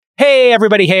Hey,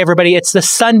 everybody. Hey, everybody. It's the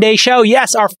Sunday show.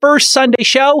 Yes, our first Sunday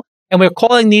show. And we're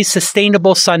calling these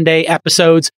Sustainable Sunday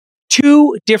episodes.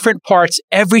 2 different parts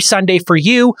every Sunday for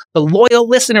you, the loyal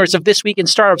listeners of This Week in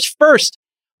Startups. First,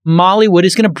 Molly Wood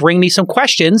is going to bring me some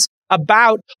questions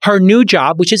about her new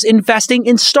job, which is investing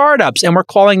in startups. And we're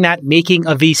calling that Making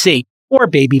a VC or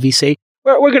Baby VC.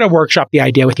 We're going to workshop the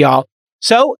idea with y'all.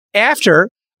 So after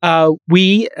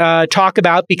we talk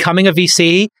about becoming a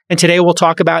VC, and today we'll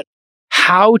talk about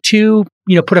how to,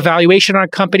 put a valuation on a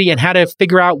company and how to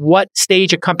figure out what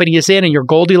stage a company is in your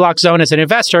Goldilocks zone as an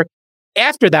investor.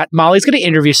 After that, Molly's going to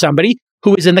interview somebody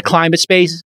who is in the climate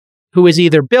space, who is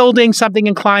either building something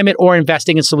in climate or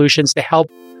investing in solutions to help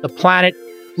the planet.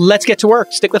 Let's get to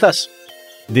work. Stick with us.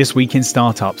 This Week in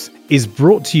Startups is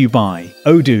brought to you by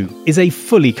Odoo is a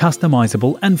fully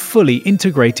customizable and fully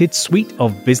integrated suite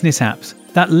of business apps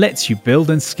that lets you build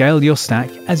and scale your stack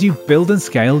as you build and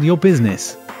scale your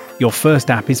business. Your first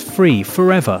app is free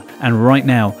forever, and right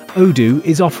now, Odoo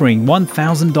is offering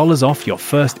 $1,000 off your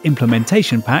first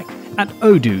implementation pack at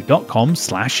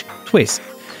odoo.com/twist.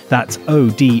 That's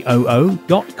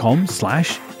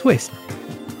odoo.com/twist.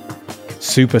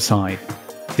 Superside.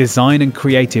 Design and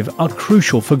creative are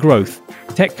crucial for growth.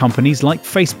 Tech companies like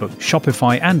Facebook,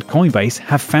 Shopify, and Coinbase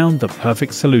have found the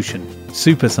perfect solution.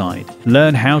 Superside.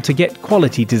 Learn how to get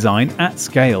quality design at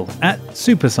scale at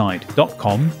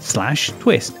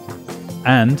superside.com/twist.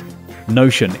 And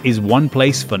Notion is one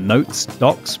place for notes,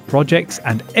 docs, projects,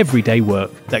 and everyday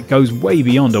work that goes way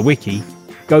beyond a wiki.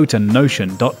 Go to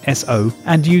notion.so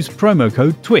and use promo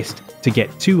code TWIST to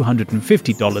get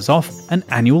 $250 off an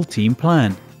annual team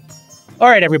plan. All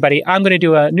right, everybody, I'm going to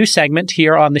do a new segment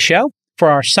here on the show for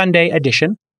our Sunday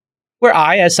edition, where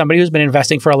I, as somebody who's been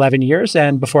investing for 11 years,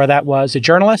 and before that was a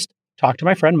journalist, talked to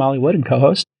my friend Molly Wood and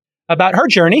co-host about her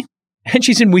journey. And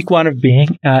she's in week 1 of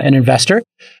being an investor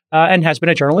and has been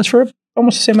a journalist for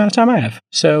almost the same amount of time I have.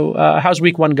 So how's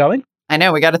week 1 going? I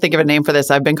know. We got to think of a name for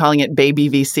this. I've been calling it Baby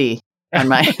VC on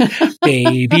my...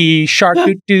 Baby shark,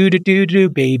 do-do-do-do-do,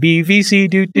 baby VC,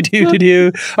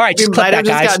 do-do-do-do-do. All right, just clip that,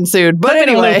 guys. Gotten sued, but clip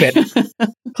anyway. it and loop it.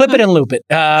 Clip it and loop it.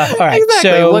 All right, exactly.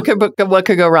 So what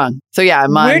could go wrong? So yeah,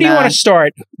 I'm where do you want to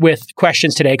start with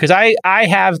questions today? Because I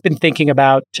have been thinking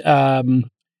about a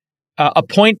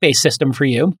point-based system for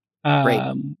you.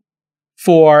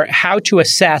 For how to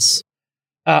assess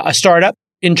a startup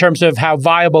in terms of how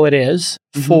viable it is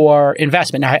for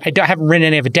investment. Now, I haven't written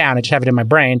any of it down. I just have it in my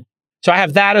brain. So I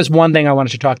have that as one thing I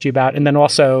wanted to talk to you about. And then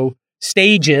also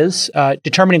stages,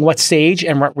 determining what stage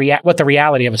and what the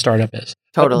reality of a startup is.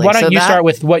 Totally. Why don't you start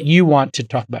with what you want to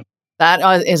talk about?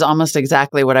 That is almost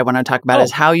exactly what I want to talk about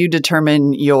is how you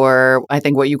determine your, I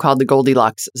think what you called the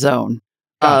Goldilocks zone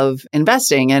of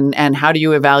investing and how do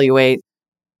you evaluate.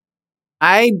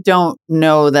 I don't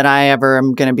know that I ever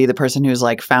am going to be the person who's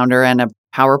like founder and a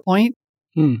PowerPoint.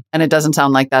 And it doesn't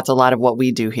sound like that's a lot of what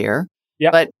we do here.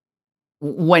 Yep. But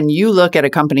when you look at a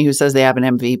company who says they have an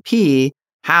MVP,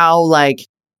 how like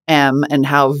M and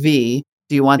how V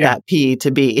do you want that P to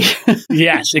be?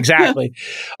 Yes, exactly.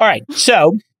 All right.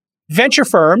 So venture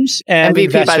firms and MVP,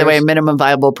 investors, by the way, minimum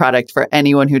viable product for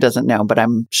anyone who doesn't know, but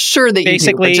I'm sure that you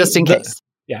do, but just in case.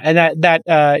 Yeah, and that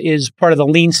is part of the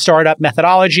lean startup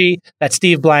methodology that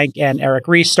Steve Blank and Eric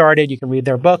Ries started. You can read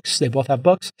their books. They both have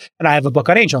books. And I have a book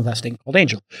on angel investing called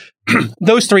Angel.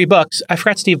 Those 3 books, I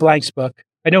forgot Steve Blank's book.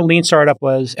 I know Lean Startup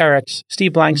was Eric's.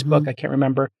 Steve Blank's book, I can't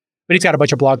remember. But he's got a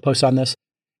bunch of blog posts on this.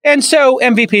 And so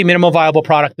MVP, minimal viable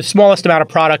product, the smallest amount of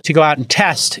product to go out and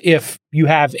test if you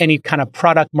have any kind of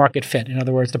product market fit. In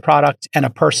other words, the product and a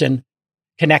person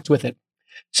connect with it.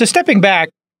 So stepping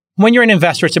back, when you're an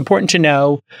investor, it's important to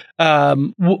know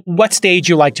what stage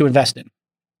you like to invest in.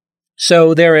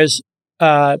 So there is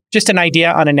just an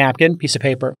idea on a napkin, piece of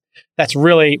paper, that's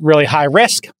really, really high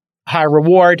risk, high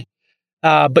reward,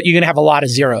 but you're going to have a lot of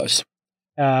zeros.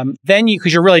 Then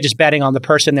because you're really just betting on the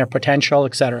person, their potential,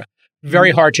 et cetera.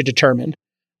 Very hard to determine,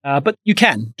 but you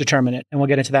can determine it, and we'll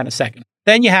get into that in a second.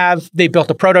 Then they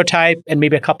built a prototype and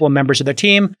maybe a couple of members of their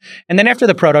team. And then after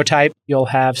the prototype, you'll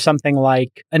have something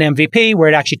like an MVP where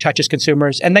it actually touches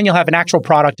consumers. And then you'll have an actual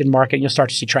product in market and you'll start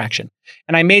to see traction.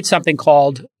 And I made something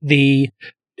called the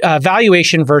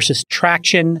valuation versus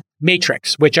traction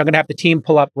matrix, which I'm going to have the team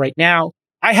pull up right now.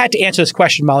 I had to answer this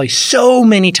question, Molly, so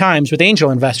many times with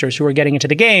angel investors who are getting into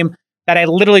the game that I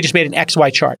literally just made an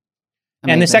XY chart.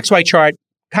 Amazing. And this XY chart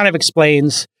kind of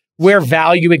explains where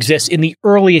value exists in the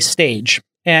earliest stage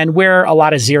and where a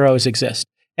lot of zeros exist.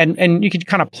 And you can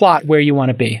kind of plot where you want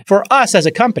to be. For us as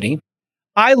a company,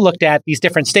 I looked at these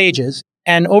different stages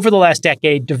and over the last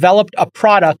decade developed a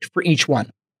product for each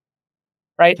one.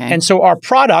 Right. Okay. And so our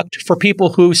product for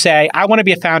people who say, I want to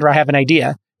be a founder, I have an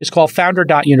idea, is called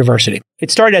Founder.University.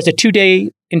 It started as a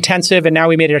 2-day intensive, and now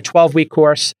we made it a 12-week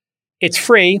course. It's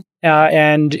free,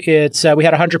 and it's we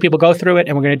had 100 people go through it,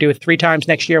 and we're going to do it 3 times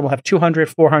next year. We'll have 200,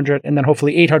 400, and then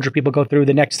hopefully 800 people go through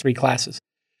the next 3 classes.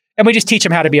 And we just teach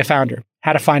them how to be a founder,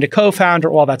 how to find a co-founder,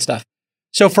 all that stuff.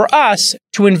 So for us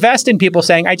to invest in people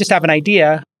saying, I just have an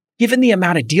idea, given the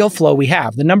amount of deal flow we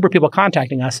have, the number of people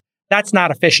contacting us, that's not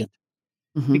efficient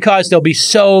because there'll be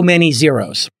so many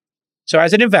zeros. So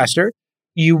as an investor,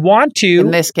 you want to...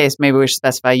 In this case, maybe we should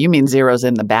specify, you mean zeros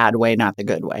in the bad way, not the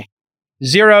good way.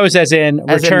 Zeros as in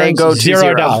returns they go to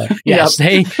 $0. Yes,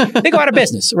 they go out of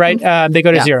business, right? They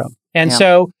go to zero. And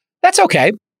so that's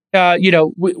okay.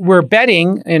 We're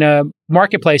betting in a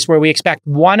marketplace where we expect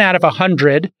 1 out of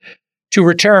 100 to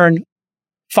return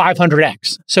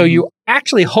 500x. So you're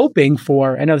actually hoping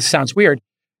for, I know this sounds weird,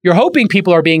 you're hoping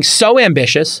people are being so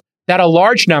ambitious that a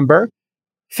large number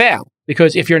fail.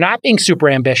 Because if you're not being super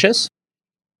ambitious,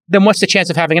 then what's the chance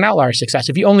of having an outlier success?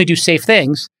 If you only do safe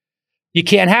things, you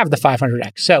can't have the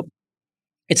 500x. So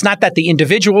it's not that the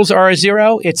individuals are a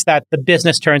zero, it's that the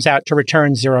business turns out to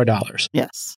return $0.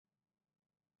 Yes.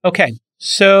 Okay,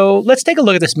 so let's take a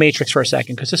look at this matrix for a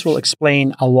second, because this will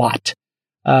explain a lot.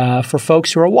 For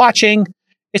folks who are watching,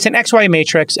 it's an XY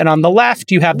matrix, and on the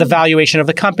left, you have the valuation of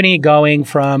the company going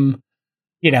from,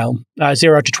 0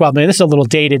 to 12 million. This is a little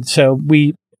dated, so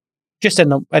we just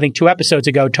I think 2 episodes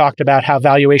ago, talked about how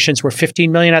valuations were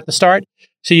 15 million at the start.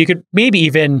 So you could maybe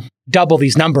even double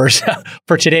these numbers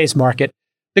for today's market.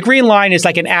 The green line is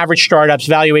like an average startup's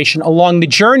valuation along the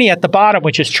journey at the bottom,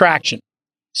 which is traction.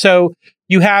 So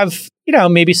you have,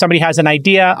 maybe somebody has an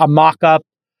idea, a mock-up,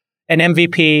 an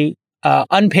MVP,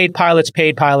 unpaid pilots,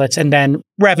 paid pilots, and then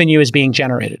revenue is being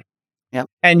generated. Yep.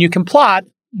 And you can plot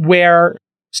where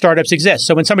startups exist.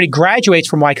 So when somebody graduates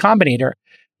from Y Combinator,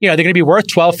 they're going to be worth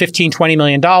 12, 15, 20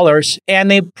 million dollars, and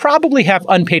they probably have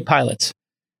unpaid pilots.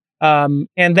 And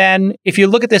then if you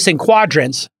look at this in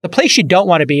quadrants, the place you don't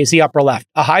want to be is the upper left,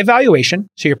 a high valuation.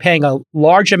 So you're paying a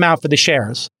large amount for the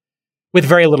shares with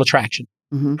very little traction.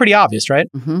 Pretty obvious, right?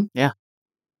 Yeah.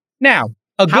 Now,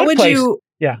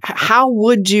 how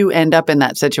would you end up in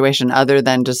that situation other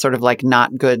than just sort of like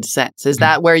not good sense? Is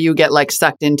that where you get like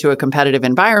sucked into a competitive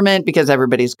environment because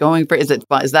everybody's going for, is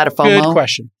that a FOMO Good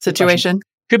question. situation?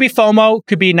 Could be FOMO,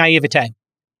 could be naivete.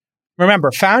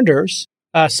 Remember, founders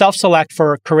self-select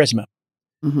for charisma.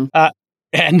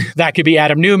 And that could be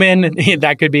Adam Newman,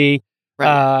 that could be,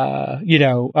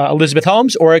 Elizabeth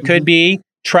Holmes, or it could be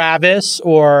Travis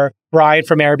or Brian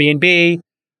from Airbnb,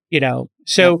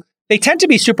 So they tend to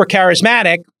be super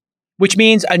charismatic, which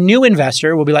means a new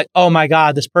investor will be like, oh my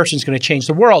God, this person's going to change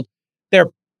the world. Their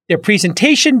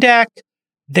presentation deck,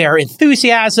 their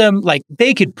enthusiasm, like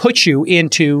they could put you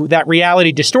into that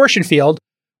reality distortion field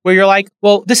where you're like,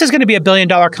 well, this is going to be $1 billion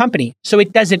company. So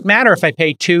it doesn't matter if I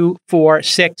pay 2, 4,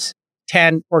 6,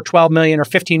 10, or 12 million or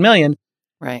 15 million.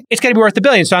 Right. It's going to be worth $1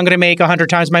 billion. So I'm going to make 100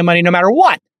 times my money no matter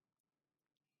what.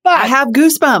 But I have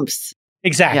goosebumps.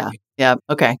 Exactly. Yeah.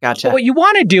 Okay. Gotcha. But what you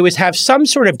want to do is have some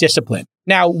sort of discipline.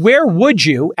 Now, where would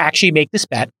you actually make this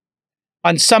bet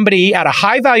on somebody at a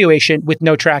high valuation with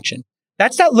no traction?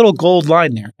 That's that little gold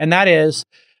line there. And that is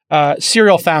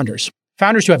serial founders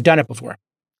who have done it before.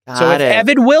 So if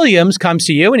Evan Williams comes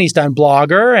to you and he's done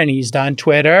Blogger and he's done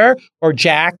Twitter, or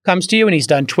Jack comes to you and he's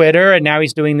done Twitter and now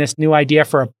he's doing this new idea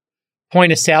for a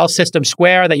point of sale system,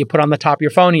 Square, that you put on the top of your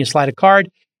phone and you slide a card,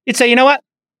 you'd say, you know what?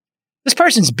 This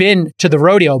person's been to the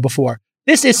rodeo before.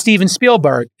 This is Steven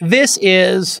Spielberg. This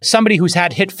is somebody who's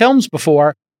had hit films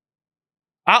before.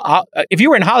 If you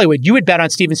were in Hollywood, you would bet on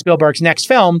Steven Spielberg's next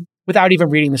film without even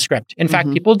reading the script. In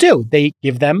fact, people do. They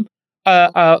give them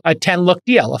a 10-look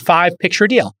deal, a 5-picture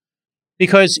deal,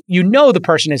 because the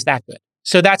person is that good.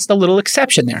 So that's the little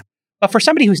exception there. But for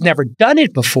somebody who's never done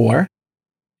it before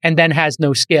and then has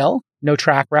no skill, no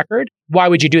track record, why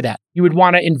would you do that? You would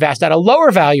want to invest at a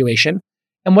lower valuation.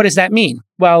 And what does that mean?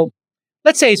 Well,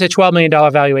 let's say it's a $12 million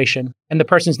valuation and the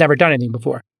person's never done anything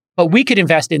before. But we could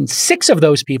invest in 6 of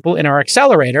those people in our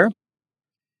accelerator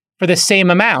for the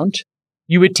same amount.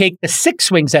 You would take the 6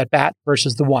 swings at bat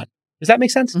versus the 1. Does that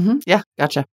make sense? Yeah,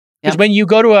 gotcha. Because when you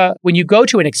go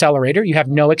to an accelerator, you have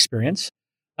no experience,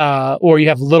 or you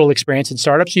have little experience in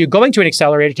startups. So you're going to an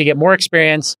accelerator to get more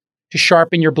experience, to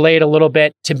sharpen your blade a little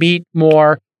bit, to meet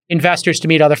more investors, to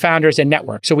meet other founders and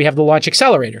network. So we have the Launch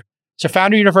Accelerator. So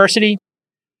Founder University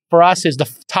for us is the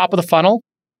top of the funnel.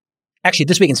 Actually,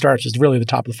 This Week in Startups is really the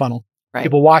top of the funnel. Right.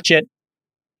 People watch it.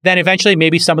 Then eventually,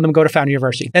 maybe some of them go to Founder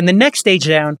University. Then the next stage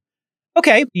down,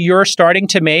 okay, you're starting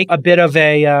to make a bit of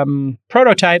a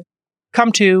prototype.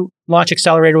 Come to Launch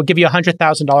Accelerator. We'll give you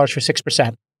 $100,000 for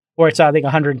 6%. Or it's, I think,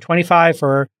 $125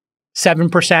 for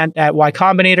 7% at Y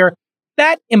Combinator.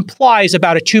 That implies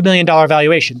about a $2 million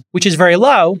valuation, which is very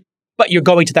low, but you're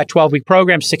going to that 12-week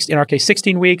program, in our case,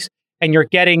 16 weeks, and you're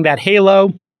getting that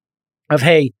halo of,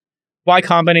 hey, Y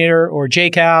Combinator or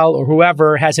JCal or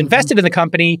whoever has invested in the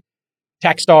company,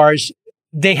 Techstars.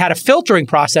 They had a filtering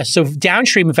process. So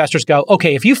downstream investors go,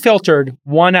 okay, if you filtered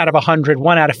 1 out of 100,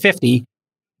 1 out of 50,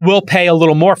 we'll pay a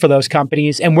little more for those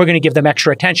companies and we're going to give them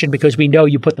extra attention because we know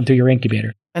you put them through your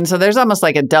incubator. And so there's almost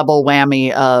like a double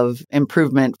whammy of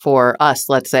improvement for us,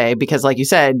 let's say, because like you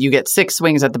said, you get 6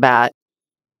 swings at the bat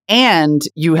and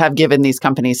you have given these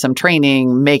companies some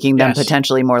training, making them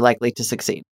potentially more likely to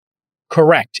succeed.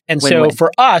 Correct. And so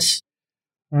for us,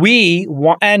 we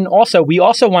also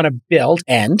want to build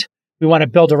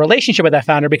a relationship with that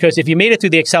founder, because if you made it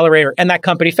through the accelerator and that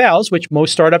company fails, which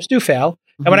most startups do fail,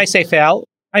 and when I say fail,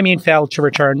 I mean fail to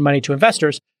return money to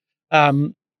investors,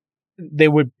 they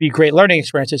would be great learning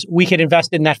experiences. We could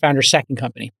invest in that founder's second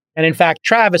company. And in fact,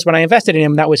 Travis, when I invested in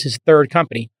him, that was his third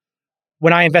company.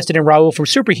 When I invested in Raul from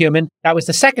Superhuman, that was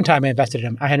the second time I invested in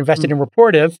him. I had invested in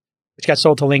Reportive, which got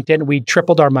sold to LinkedIn. We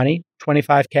tripled our money,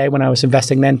 $25K when I was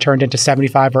investing then turned into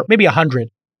 75 or maybe 100.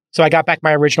 So I got back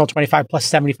my original 25 plus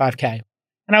 $75K.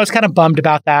 And I was kind of bummed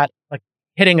about that, like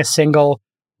hitting a single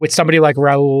with somebody like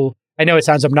Raul. I know it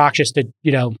sounds obnoxious to,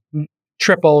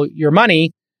 triple your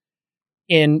money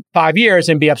in 5 years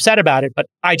and be upset about it, but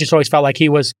I just always felt like he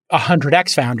was a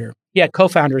 100X founder. He had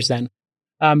co-founders then.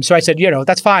 So I said,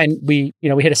 that's fine. We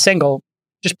hit a single.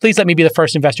 Just please let me be the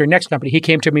first investor in next company. He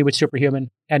came to me with Superhuman,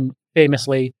 and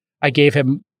famously, I gave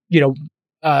him,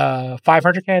 $500K,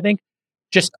 I think,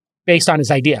 just based on his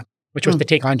idea, which was to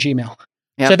take on Gmail.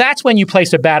 Yep. So that's when you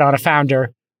place a bet on a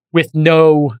founder with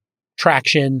no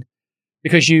traction,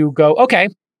 because you go, okay,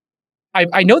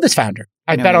 I know this founder.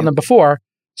 I bet on them before.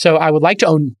 So I would like to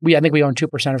own, I think we own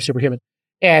 2% of Superhuman.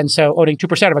 And so owning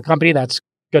 2% of a company that's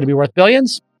going to be worth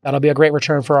billions, that'll be a great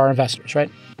return for our investors,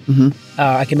 right?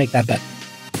 I can make that bet.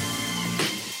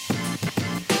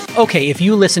 Okay, if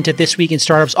you listen to This Week in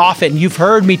Startups often, you've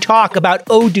heard me talk about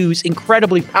Odoo's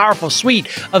incredibly powerful suite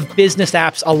of business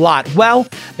apps a lot. Well,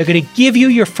 they're going to give you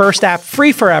your first app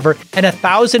free forever and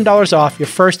 $1,000 off your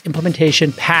first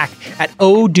implementation pack at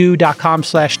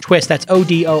odoo.com/twist. That's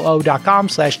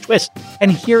odoo.com/twist.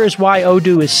 And here is why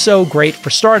Odoo is so great for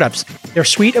startups. Their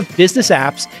suite of business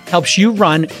apps helps you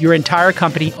run your entire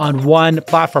company on one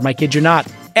platform. I kid you not.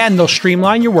 And they'll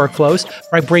streamline your workflows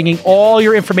by bringing all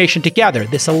your information together.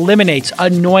 This eliminates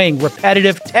annoying,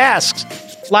 repetitive tasks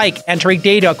like entering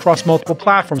data across multiple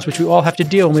platforms, which we all have to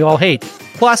do and we all hate.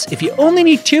 Plus, if you only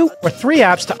need 2 or 3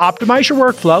 apps to optimize your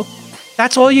workflow,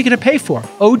 that's all you're going to pay for.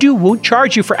 Odoo won't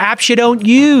charge you for apps you don't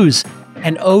use.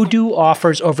 And Odoo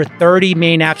offers over 30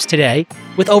 main apps today,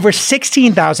 with over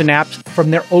 16,000 apps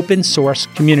from their open source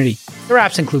community. Their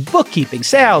apps include bookkeeping,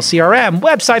 sales, CRM,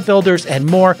 website builders, and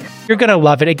more. You're going to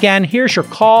love it. Again, here's your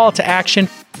call to action.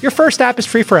 Your first app is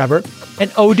free forever,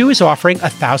 and Odoo is offering a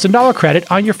 $1,000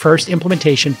 credit on your first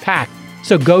implementation pack.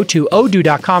 So go to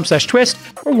odoo.com/twist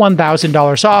for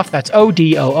 $1,000 off. That's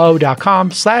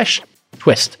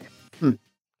odoo.com/twist.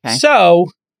 Okay. So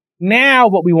now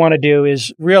what we want to do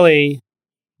is really,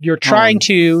 you're trying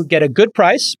to get a good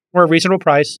price or a reasonable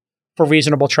price for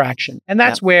reasonable traction. And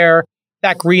that's where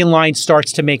that green line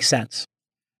starts to make sense.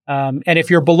 And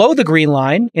if you're below the green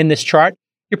line in this chart,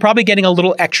 you're probably getting a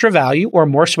little extra value or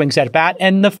more swings at bat.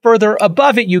 And the further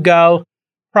above it you go,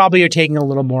 probably you're taking a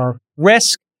little more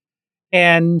risk.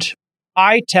 And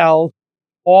I tell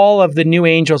all of the new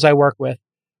angels I work with,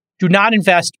 do not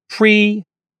invest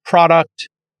pre-product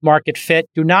market fit.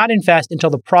 Do not invest until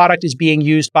the product is being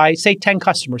used by, say, 10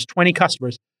 customers, 20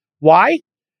 customers. Why?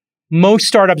 Most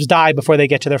startups die before they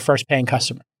get to their first paying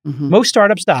customer. Most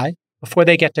startups die before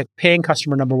they get to paying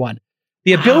customer number 1.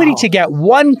 The ability to get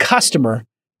one customer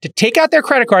to take out their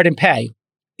credit card and pay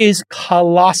is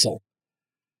colossal.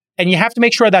 And you have to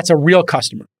make sure that's a real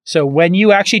customer. So when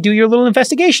you actually do your little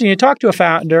investigation and you talk to a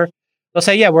founder, they'll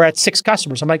say, yeah, we're at 6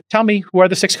 customers. I'm like, tell me, who are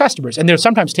the 6 customers? And they're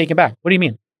sometimes taken back. What do you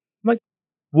mean? I'm like,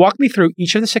 walk me through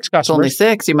each of the 6 customers. It's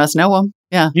only 6. You must know them.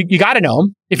 Yeah. You got to know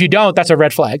them. If you don't, that's a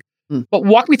red flag. But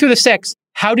walk me through the 6.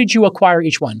 How did you acquire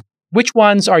each one? Which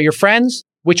ones are your friends?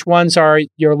 Which ones are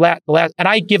your last? And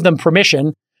I give them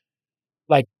permission,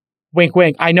 like, wink,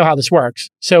 wink. I know how this works.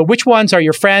 So which ones are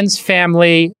your friends,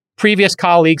 family, previous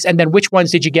colleagues? And then which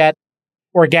ones did you get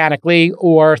organically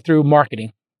or through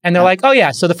marketing? And they're like, oh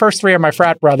yeah, so the first 3 are my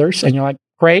frat brothers. And you're like,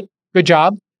 great, good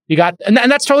job. You got, and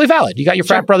that's totally valid. You got your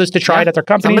frat brothers to try it at their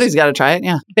companies. Somebody's got to try it,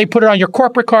 yeah. They put it on your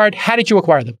corporate card. How did you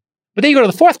acquire them? But then you go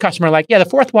to the 4th customer, like, yeah, the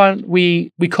 4th one,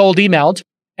 we cold emailed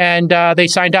and they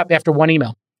signed up after 1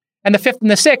 email. And the 5th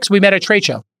and the 6th, we met at a trade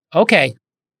show. okay,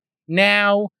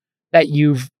 now that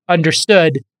you've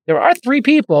understood there are 3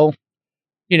 people,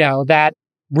 that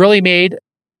really made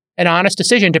an honest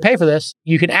decision to pay for this,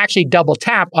 you can actually double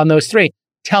tap on those 3.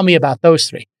 Tell me about those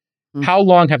 3. How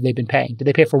long have they been paying? Did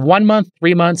they pay for 1 month,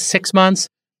 3 months, 6 months?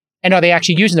 And are they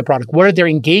actually using the product? What are their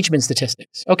engagement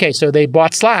statistics? Okay, so they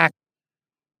bought Slack,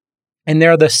 and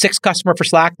they're the 6th customer for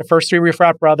Slack. The first 3 were your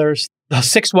frat brothers. The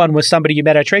 6th one was somebody you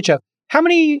met at a trade show. How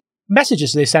many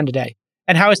messages do they send a day?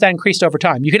 And how has that increased over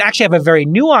time? You can actually have a very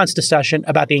nuanced discussion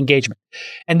about the engagement.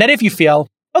 And then if you feel,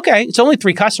 okay, it's only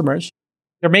 3 customers,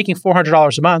 they're making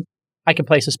 $400 a month, I can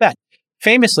place this bet.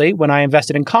 Famously, when I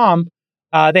invested in Calm,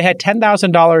 they had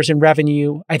 $10,000 in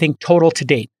revenue, I think, total to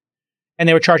date. And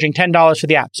they were charging $10 for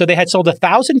the app. So they had sold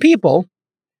 1,000 people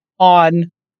on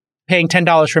paying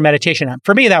 $10 for a meditation app.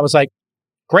 For me, that was like,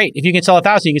 great. If you can sell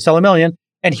 1,000, you can sell 1 million.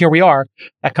 And here we are.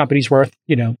 That company's worth,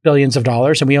 billions of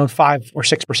dollars, and we own 5 or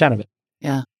 6% of it.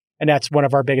 Yeah. And that's one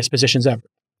of our biggest positions ever.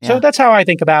 Yeah. So that's how I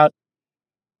think about,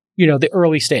 the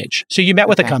early stage. So you met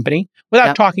with a company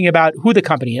without talking about who the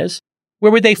company is.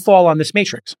 Where would they fall on this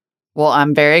matrix? Well,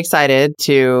 I'm very excited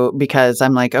because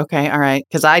I'm like, okay, all right.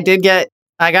 Because I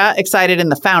got excited in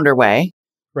the founder way.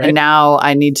 Right. And now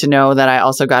I need to know that I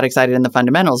also got excited in the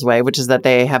fundamentals way, which is that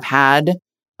they have had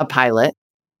a pilot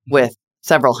with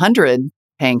several hundred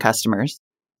paying customers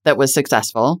that was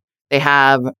successful. They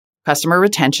have customer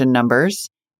retention numbers,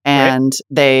 and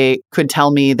they could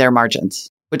tell me their margins,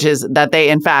 which is that they,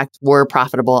 in fact, were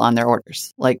profitable on their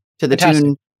orders, like to the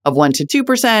tune of 1% to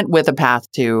 2% with a path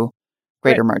to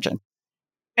greater margin.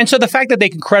 And so the fact that they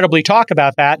can credibly talk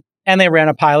about that, and they ran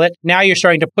a pilot, now you're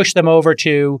starting to push them over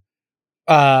to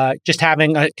just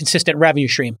having a consistent revenue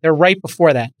stream. They're right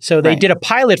before that. So they did a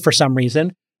pilot for some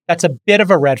reason. That's a bit of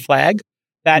a red flag.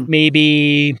 That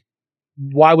maybe,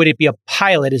 why would it be a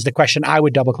pilot is the question I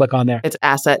would double click on there. It's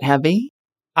asset heavy.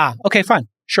 Okay, fine.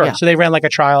 Sure. Yeah. So they ran like a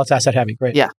trial. It's asset heavy.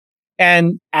 Great. Yeah.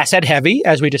 And asset heavy,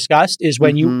 as we discussed, is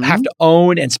when you have to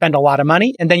own and spend a lot of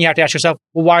money. And then you have to ask yourself,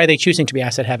 well, why are they choosing to be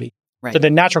asset heavy? Right. So the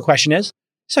natural question is,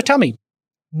 so tell me,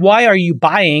 why are you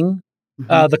buying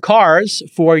the cars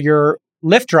for your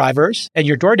Lyft drivers and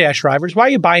your DoorDash drivers? Why are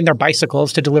you buying their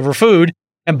bicycles to deliver food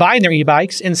and buying their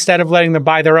e-bikes instead of letting them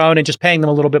buy their own and just paying them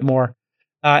a little bit more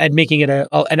and making it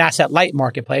an asset light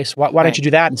marketplace? Why don't you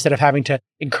do that instead of having to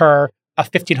incur a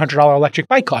 $1,500 electric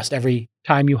bike cost every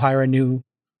time you hire a new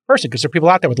person? Because there are people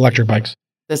out there with electric bikes.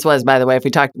 This was, by the way,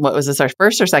 what was this, our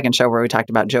first or second show where we talked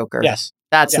about Joker? Yes.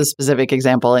 That's the specific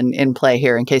example in play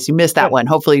here in case you missed that one.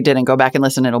 Hopefully you didn't. Go back and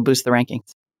listen. It'll boost the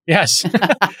rankings. Yes.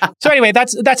 So anyway,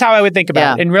 that's how I would think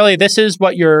about it. And really, this is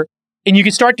what and you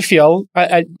can start to feel,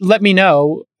 let me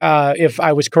know if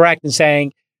I was correct in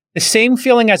saying the same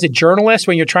feeling as a journalist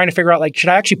when you're trying to figure out, like, should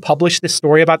I actually publish this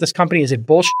story about this company? Is it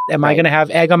bullshit? Am I going to have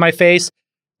egg on my face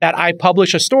that I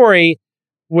publish a story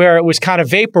where it was kind of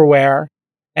vaporware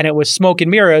and it was smoke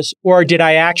and mirrors? Or did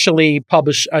I actually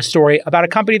publish a story about a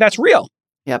company that's real?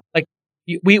 Yep. Like,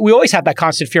 we always have that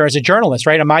constant fear as a journalist,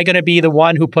 right? Am I going to be the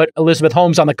one who put Elizabeth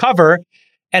Holmes on the cover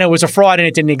and it was a fraud and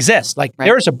it didn't exist? Like,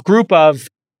 there's a group of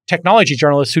technology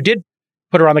journalists who did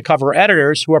put her on the cover,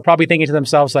 editors who are probably thinking to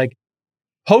themselves, like,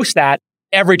 post that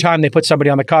every time they put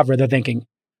somebody on the cover, they're thinking,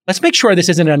 let's make sure this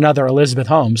isn't another Elizabeth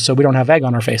Holmes so we don't have egg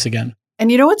on our face again.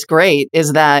 And you know what's great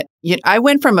is that I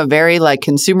went from a very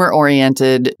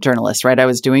consumer-oriented journalist, right? I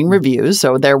was doing reviews,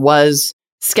 so there was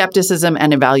skepticism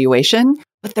and evaluation,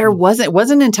 but it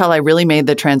wasn't until I really made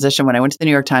the transition when I went to the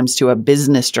New York Times to a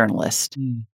business journalist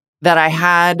that I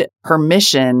had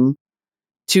permission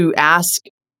to ask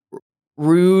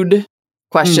rude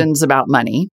questions about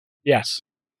money. Yes.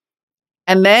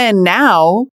 And then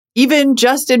now, even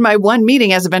just in my one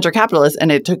meeting as a venture capitalist,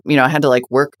 and it took, I had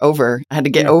to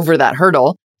get over that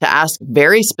hurdle to ask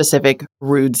very specific,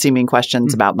 rude seeming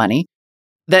questions about money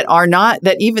that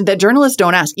journalists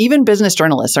don't ask. Even business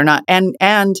journalists are not.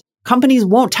 And companies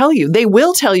won't tell you. They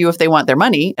will tell you if they want their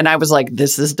money. And I was like,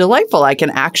 this is delightful. I can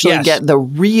actually get the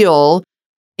real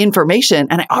information.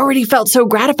 And I already felt so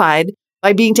gratified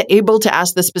by being able to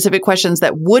ask the specific questions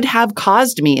that would have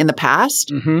caused me in the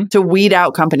past to weed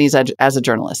out companies as a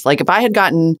journalist. Like, if I had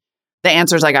gotten the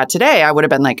answers I got today, I would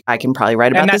have been like, I can probably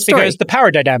write about this story. And that's because the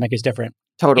power dynamic is different.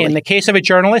 Totally. In the case of a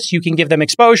journalist, you can give them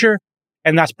exposure,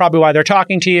 and that's probably why they're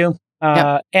talking to you.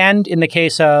 And in the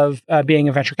case of being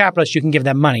a venture capitalist, you can give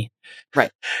them money.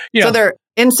 Right. So they're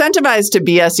incentivized to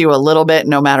BS you a little bit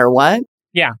no matter what.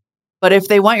 Yeah. But if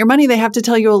they want your money, they have to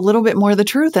tell you a little bit more of the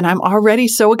truth. And I'm already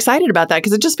so excited about that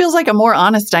because it just feels like a more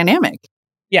honest dynamic.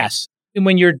 Yes. And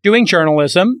when you're doing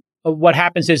journalism, what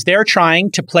happens is they're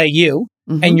trying to play you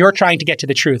and you're trying to get to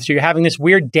the truth. So you're having this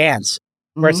weird dance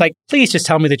where it's like, please just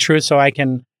tell me the truth so I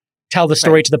can tell the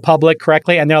story to the public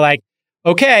correctly. And they're like,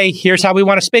 okay, here's how we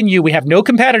want to spin you. We have no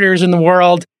competitors in the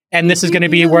world, and this is going to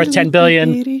be worth 10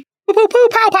 billion. Poo, poo, poo,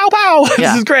 pow, pow, pow.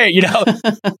 This is great,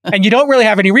 and you don't really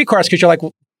have any recourse because you're like,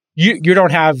 you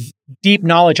don't have deep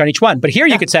knowledge on each one. But here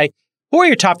you could say, who are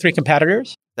your top 3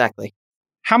 competitors? Exactly.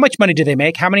 How much money do they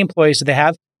make? How many employees do they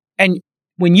have? And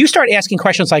when you start asking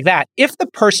questions like that, if the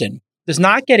person does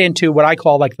not get into what I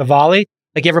call like the volley,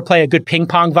 like you ever play a good ping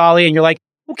pong volley and you're like,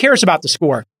 who cares about the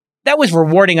score? That was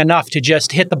rewarding enough to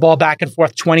just hit the ball back and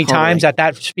forth 20 times at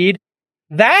that speed.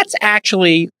 That's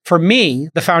actually, for me,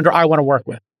 the founder I want to work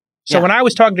with. So when I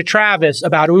was talking to Travis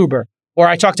about Uber, or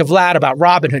I talked to Vlad about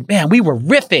Robinhood, man, we were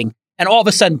riffing, and all of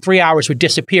a sudden 3 hours would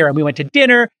disappear, and we went to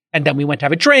dinner, and then we went to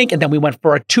have a drink, and then we went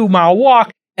for a 2-mile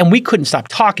walk, and we couldn't stop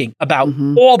talking about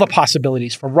all the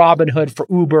possibilities for Robinhood, for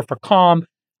Uber, for Calm.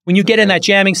 When you get in that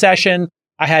jamming session,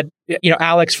 I had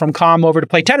Alex from Calm over to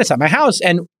play tennis at my house,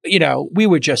 and we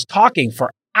were just talking for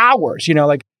hours,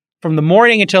 like from the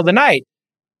morning until the night.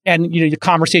 And, the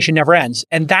conversation never ends.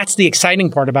 And that's the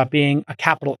exciting part about being a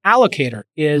capital allocator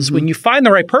is when you find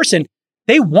the right person,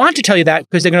 they want to tell you that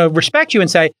because they're going to respect you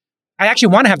and say, I actually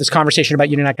want to have this conversation about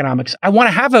unit economics. I want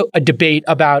to have a debate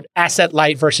about asset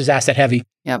light versus asset heavy.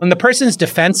 Yep. When the person's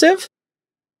defensive,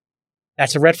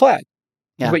 that's a red flag.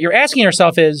 Yeah. What you're asking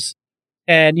yourself is,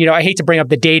 and, I hate to bring up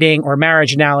the dating or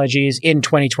marriage analogies in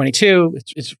 2022.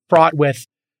 It's fraught with,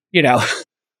 concerns,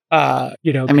 I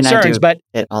do but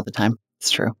it all the time. It's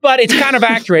true. But it's kind of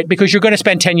accurate because you're going to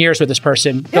spend 10 years with this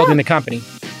person building the company.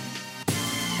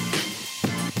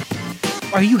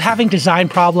 Are you having design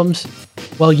problems?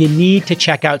 Well, you need to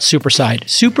check out Superside.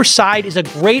 Superside is a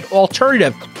great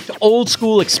alternative to old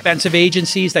school expensive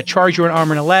agencies that charge you an arm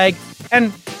and a leg.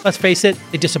 And let's face it,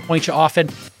 they disappoint you often.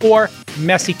 Or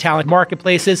messy talent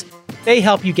marketplaces. They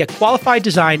help you get qualified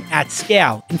design at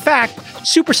scale. In fact,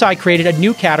 Superside created a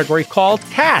new category called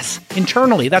CAS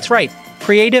internally. That's right.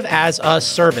 Creative as a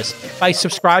Service. By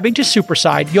subscribing to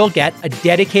Superside, you'll get a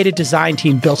dedicated design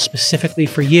team built specifically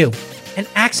for you and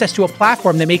access to a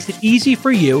platform that makes it easy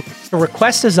for you to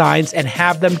request designs and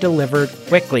have them delivered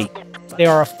quickly. They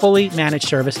are a fully managed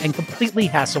service and completely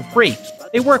hassle-free.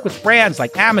 They work with brands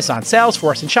like Amazon,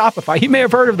 Salesforce, and Shopify. You may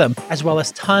have heard of them, as well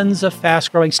as tons of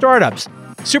fast-growing startups.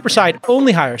 Superside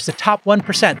only hires the top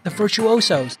 1%, the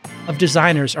virtuosos of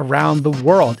designers around the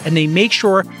world, and they make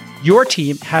sure your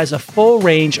team has a full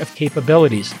range of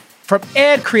capabilities, from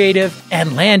ad creative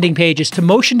and landing pages to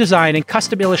motion design and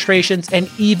custom illustrations and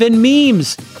even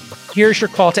memes. Here's your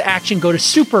call to action. Go to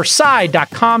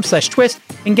superside.com/twist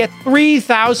and get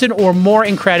 3,000 or more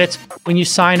in credits when you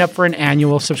sign up for an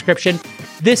annual subscription.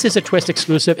 This is a Twist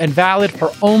exclusive and valid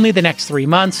for only the next 3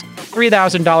 months.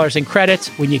 $3,000 in credits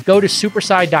when you go to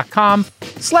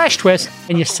superside.com/twist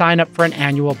and you sign up for an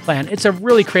annual plan. It's a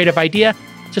really creative idea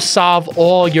to solve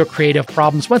all your creative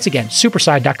problems. Once again,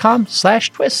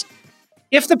 superside.com/twist.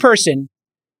 If the person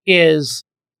is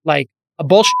like a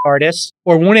bullshit artist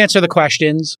or won't answer the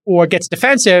questions or gets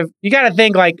defensive, you got to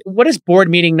think like, what is board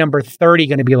meeting number 30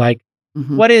 going to be like?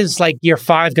 What is like year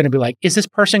 5 going to be like? Is this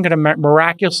person going to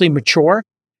miraculously mature?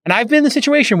 And I've been in the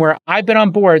situation where I've been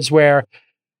on boards where,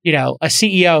 a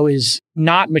CEO is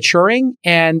not maturing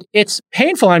and it's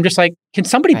painful. I'm just like, can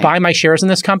somebody buy my shares in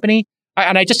this company?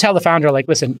 And I just tell the founder, like,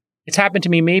 listen, it's happened to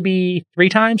me maybe 3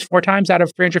 times, 4 times out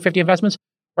of 350 investments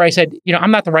where I said,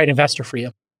 I'm not the right investor for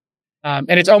you.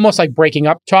 And it's almost like breaking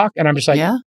up talk. And I'm just like,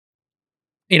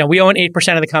 we own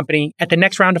 8% of the company. At the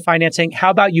next round of financing, how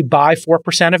about you buy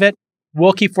 4% of it?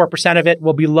 We'll keep 4% of it.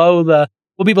 We'll be below the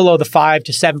 5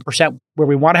 to 7% where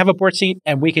we want to have a board seat.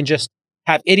 And we can just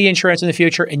have idiot insurance in the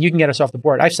future and you can get us off the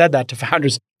board. I've said that to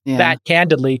founders that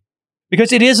candidly.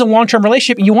 Because it is a long-term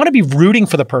relationship and you want to be rooting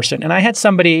for the person. And I had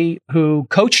somebody who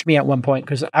coached me at one point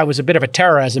because I was a bit of a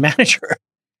terror as a manager.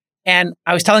 And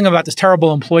I was telling them about this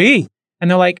terrible employee. And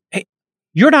they're like, hey,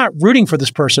 you're not rooting for this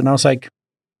person. I was like,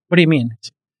 what do you mean?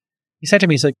 He said to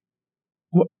me, he's like,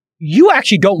 well, you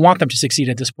actually don't want them to succeed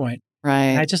at this point. Right.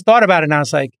 And I just thought about it and I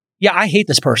was like, yeah, I hate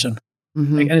this person.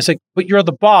 And it's like, but you're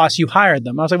the boss. You hired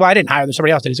them. I was like, well, I didn't hire them.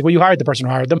 Somebody else did. He's like, well, you hired the person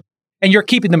who hired them and you're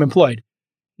keeping them employed.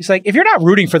 He's like, if you're not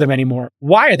rooting for them anymore,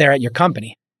 why are they at your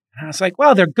company? And I was like,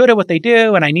 well, they're good at what they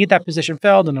do and I need that position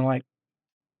filled. And they're like,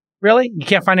 really? You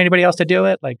can't find anybody else to do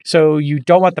it? Like, so you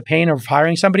don't want the pain of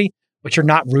hiring somebody, but you're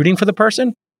not rooting for the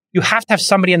person? You have to have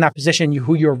somebody in that position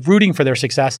who you're rooting for their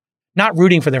success, not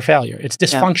rooting for their failure. It's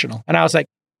dysfunctional. Yeah. And I was like,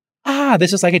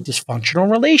 this is like a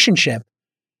dysfunctional relationship,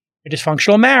 a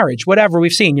dysfunctional marriage, whatever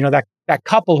we've seen. That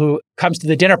couple who comes to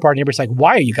the dinner party and everybody's like,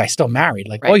 why are you guys still married?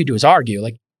 Like, all you do is argue.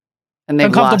 Like, and they've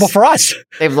uncomfortable for us.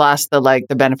 They've lost the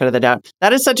benefit of the doubt.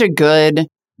 That is such a good,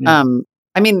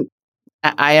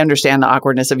 I understand the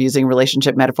awkwardness of using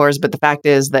relationship metaphors, but the fact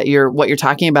is that what you're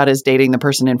talking about is dating the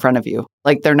person in front of you.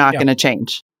 Like they're not going to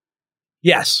change.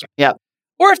 Yes. Yep.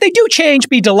 Or if they do change,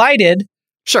 be delighted.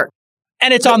 Sure.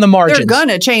 And it's on the margins. They're going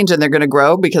to change and they're going to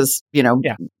grow because,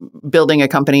 building a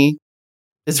company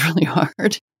is really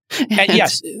hard. And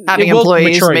yes. Having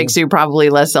employees makes you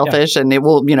probably less selfish and it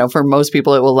will, for most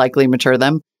people, it will likely mature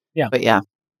them. Yeah. But yeah.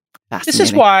 This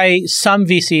is why some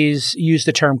VCs use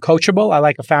the term coachable. I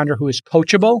like a founder who is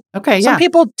coachable. Okay, yeah. Some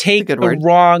people take that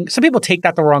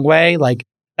the wrong way, like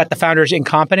that the founder is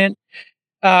incompetent.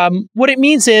 What it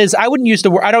means is I don't use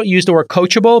the word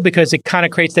coachable because it kind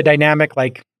of creates the dynamic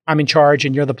like I'm in charge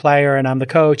and you're the player and I'm the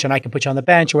coach and I can put you on the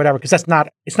bench or whatever, because it's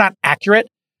not accurate.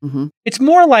 Mm-hmm. It's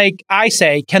more like I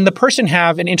say, can the person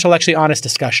have an intellectually honest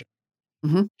discussion?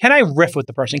 Mm-hmm. Can I riff with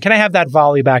the person? Can I have that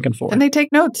volley back and forth? Can they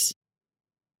take notes?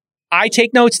 I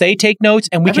take notes, they take notes,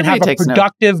 and we can have a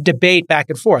productive debate back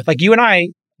and forth. Like you and I,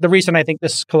 the reason I think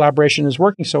this collaboration is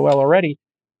working so well already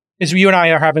is you and I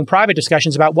are having private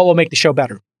discussions about what will make the show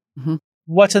better. Mm-hmm.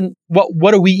 What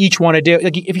do we each want to do?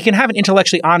 Like if you can have an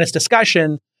intellectually honest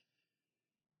discussion,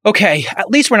 okay, at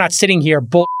least we're not sitting here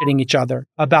bullshitting each other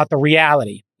about the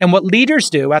reality. And what leaders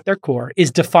do at their core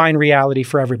is define reality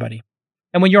for everybody.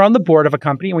 And when you're on the board of a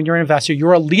company, when you're an investor,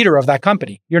 you're a leader of that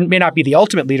company. You may not be the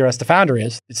ultimate leader as the founder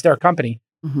is. It's their company.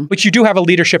 Mm-hmm. But you do have a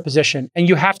leadership position and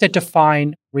you have to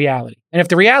define reality. And if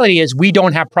the reality is we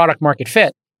don't have product market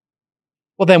fit,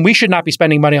 well, then we should not be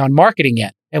spending money on marketing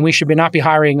yet. And we should not be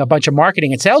hiring a bunch of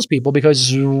marketing and salespeople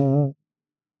because the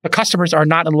customers are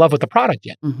not in love with the product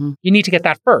yet. Mm-hmm. You need to get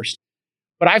that first.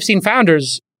 But I've seen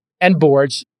founders and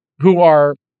boards who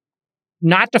are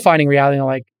not defining reality and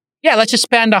like, yeah, let's just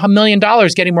spend $1 million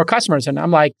getting more customers. And I'm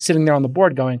like sitting there on the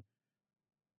board going,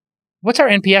 what's our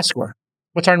NPS score?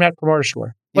 What's our net promoter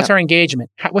score? What's our engagement?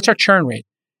 What's our churn rate?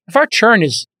 If our churn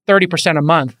is 30% a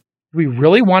month, do we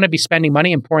really want to be spending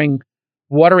money and pouring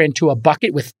water into a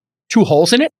bucket with 2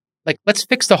 holes in it? Like, let's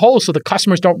fix the holes so the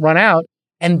customers don't run out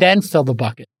and then fill the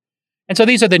bucket. And so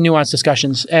these are the nuanced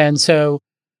discussions. And so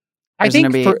There's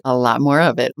going to be a lot more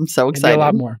of it. I'm so excited. A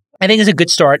lot more. I think it's a good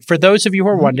start. For those of you who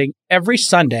are wondering, every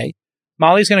Sunday,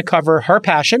 Molly's going to cover her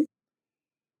passion,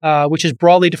 which is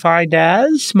broadly defined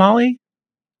as, Molly?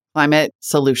 Climate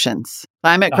solutions.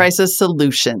 Climate crisis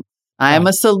solution. I am a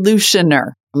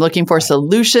solutioner. I'm looking for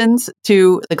solutions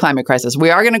to the climate crisis. We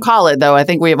are going to call it, though, I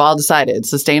think we have all decided,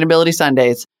 Sustainability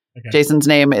Sundays. Okay. Jason's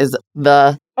name is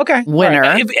the winner.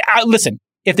 Right. Listen,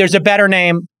 if there's a better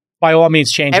name, by all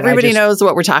means, change it. Everybody knows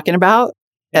what we're talking about,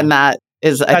 and that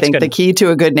is, I think, the key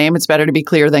to a good name. It's better to be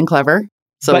clear than clever.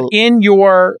 So, but in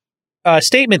your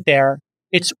statement there,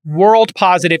 it's world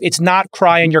positive. It's not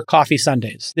cry in your coffee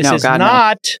Sundays. This is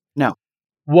not,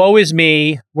 woe is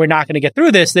me, we're not going to get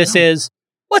through this. This is,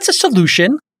 what's a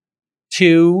solution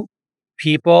to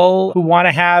people who want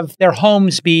to have their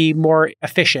homes be more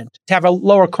efficient, to have a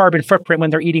lower carbon footprint when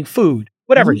they're eating food,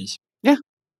 whatever it is. Yeah.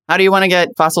 How do you want to get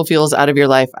fossil fuels out of your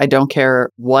life? I don't care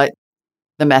what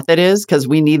the method is, because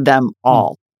we need them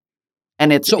all.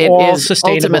 And it is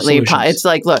ultimately, it's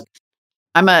like, look,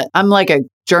 I'm like a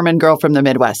German girl from the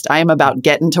Midwest. I am about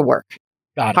getting to work.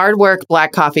 Hard work,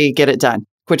 black coffee, get it done.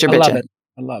 Quit your bitching.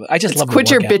 I love it. I just love it.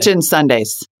 Quit your bitching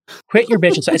Sundays. Quit your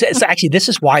bitching. It's actually, this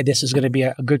is why this is going to be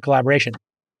a good collaboration.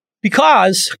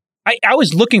 Because I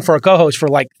was looking for a co-host for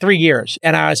like 3 years.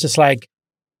 And I was just like,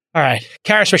 all right,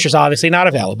 Kara Swisher's obviously not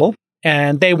available.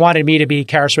 And they wanted me to be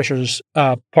Kara Swisher's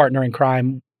partner in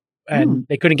crime. And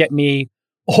they couldn't get me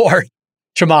or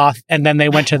Chamath. And then they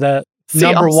went to the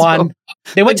number one.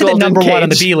 They went to the number one on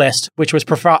the B list, which was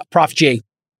Prof G.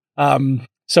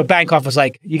 So Bankoff was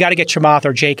like, you got to get Chamath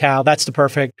or J Cal. That's the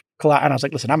perfect collab. And I was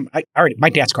like, listen, I already, my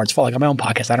dance card's full. I got my own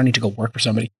podcast. I don't need to go work for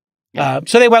somebody. Yeah.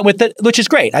 So they went with it, which is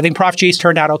great. I think Prof G's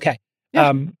turned out okay.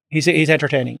 Yeah. He's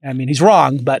entertaining. I mean, he's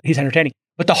wrong, but he's entertaining.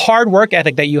 But the hard work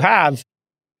ethic that you have,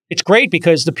 it's great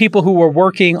because the people who were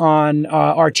working on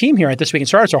our team here at This Week in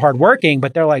Startups are hardworking,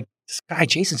 but they're like, this guy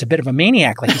Jason's a bit of a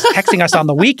maniac. Like he's texting us on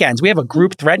the weekends. We have a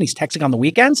group thread and he's texting on the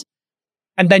weekends.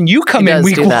 And then you come in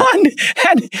week one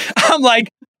and I'm like,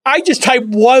 I just type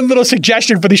one little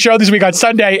suggestion for the show this week on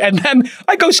Sunday. And then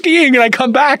I go skiing and I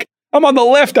come back. I'm on the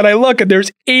lift and I look and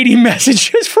there's 80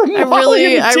 messages from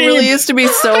Molly and the team. I really used to be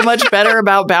so much better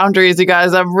about boundaries, you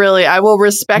guys. I will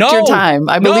respect your time.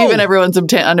 I believe in everyone's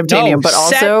unobtainium, but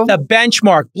also set the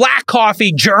benchmark. Black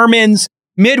coffee, Germans,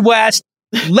 Midwest.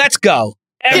 Let's go.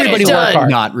 Everybody work hard.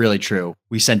 Not really true.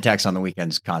 We send texts on the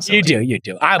weekends constantly. You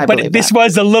do. But this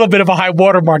was a little bit of a high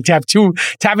watermark to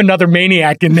have another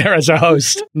maniac in there as a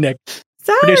host. Nick,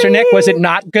 Sorry. Producer Nick, was it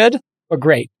not good or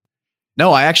great?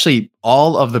 No,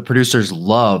 all of the producers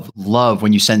love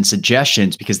when you send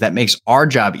suggestions because that makes our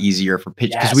job easier for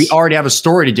pitch because we already have a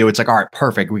story to do. It's like, all right,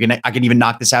 perfect. I can even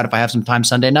knock this out if I have some time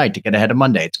Sunday night to get ahead of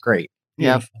Monday. It's great.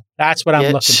 Yeah. That's what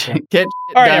I'm looking for. Get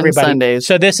all right, done everybody. Sundays.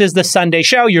 So this is the Sunday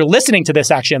show. You're listening to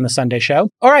this actually on the Sunday show.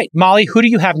 All right, Molly, who do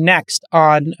you have next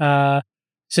on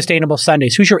Sustainable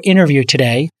Sundays? Who's your interview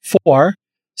today for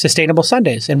Sustainable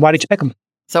Sundays? And why did you pick him?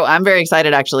 So I'm very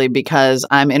excited actually because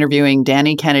I'm interviewing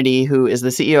Danny Kennedy, who is the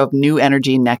CEO of New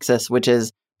Energy Nexus, which is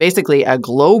basically a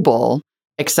global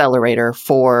accelerator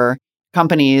for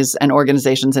companies and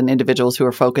organizations and individuals who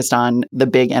are focused on the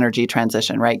big energy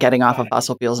transition, right? Getting off of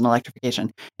fossil fuels and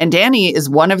electrification. And Danny is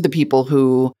one of the people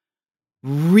who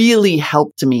really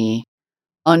helped me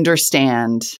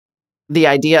understand the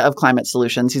idea of climate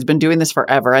solutions. He's been doing this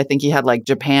forever. I think he had like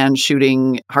Japan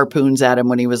shooting harpoons at him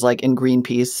when he was like in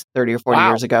Greenpeace 30 or 40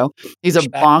 years ago. He's a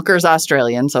bonkers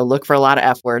Australian, so look for a lot of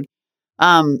F word.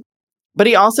 But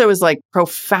he also is like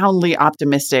profoundly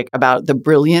optimistic about the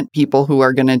brilliant people who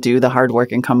are going to do the hard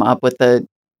work and come up with the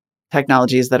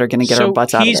technologies that are going to get our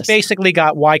butts out of this. He's basically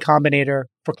got Y Combinator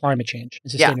for climate change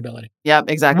and sustainability. Yeah,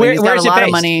 exactly. He's got a lot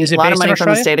of money, from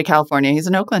the state of California. He's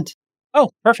in Oakland. Oh,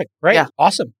 perfect. Great. Yeah.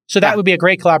 Awesome. So that would be a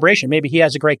great collaboration. Maybe he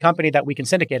has a great company that we can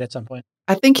syndicate at some point.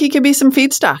 I think he could be some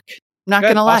feedstock. Not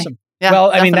going to lie. Awesome. Yeah, well,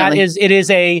 I mean, it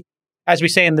is as we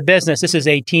say in the business, this is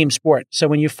a team sport. So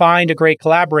when you find a great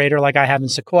collaborator like I have in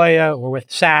Sequoia or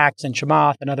with Sachs and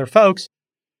Chamath and other folks,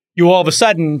 you all of a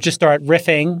sudden just start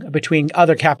riffing between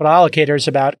other capital allocators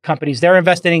about companies they're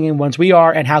investing in, ones we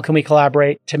are, and how can we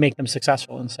collaborate to make them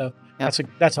successful. And so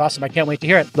that's awesome. I can't wait to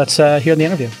hear it. Let's hear the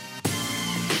interview.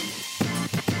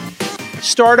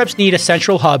 Startups need a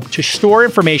central hub to store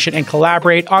information and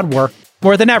collaborate on work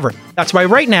more than ever. That's why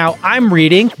right now I'm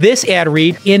reading this ad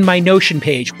read in my Notion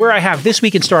page where I have This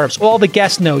Week in Startups, all the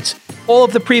guest notes, all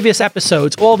of the previous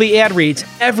episodes, all the ad reads,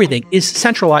 everything is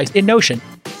centralized in Notion,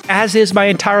 as is my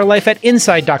entire life at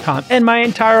inside.com and my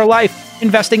entire life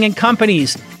investing in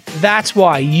companies. That's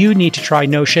why you need to try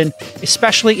Notion,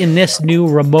 especially in this new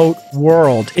remote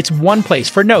world. It's one place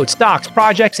for notes, docs,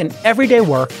 projects, and everyday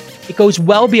work. It goes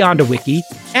well beyond a wiki.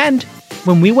 And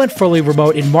when we went fully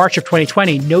remote in March of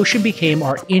 2020, Notion became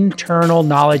our internal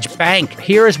knowledge bank.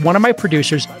 Here is one of my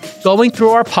producers going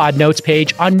through our pod notes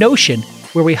page on Notion,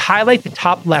 where we highlight the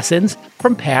top lessons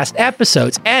from past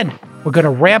episodes. And we're going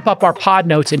to ramp up our pod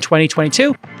notes in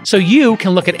 2022 so you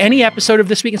can look at any episode of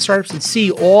This Week in Startups and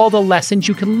see all the lessons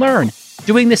you can learn.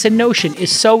 Doing this in Notion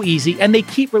is so easy, and they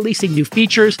keep releasing new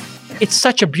features. It's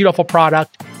such a beautiful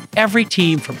product. Every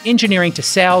team from engineering to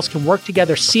sales can work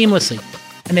together seamlessly.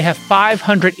 And they have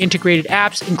 500 integrated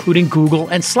apps, including Google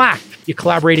and Slack. You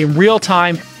collaborate in real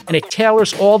time, and it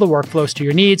tailors all the workflows to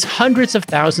your needs. Hundreds of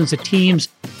thousands of teams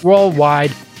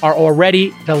worldwide are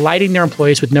already delighting their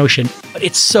employees with Notion. But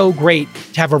it's so great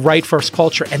to have a right-first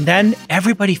culture. And then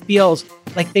everybody feels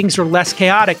like things are less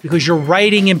chaotic because you're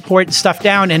writing important stuff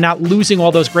down and not losing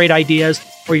all those great ideas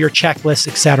or your checklists,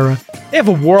 etc. They have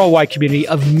a worldwide community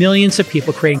of millions of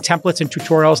people creating templates and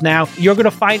tutorials now. You're going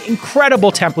to find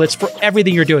incredible templates for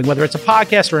everything you're doing, whether it's a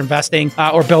podcast or investing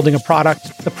or building a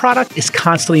product. The product is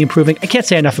constantly improving. I can't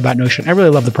say enough about Notion. I really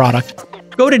love the product.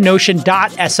 Go to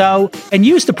notion.so and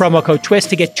use the promo code TWIST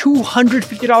to get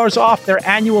 $250 off their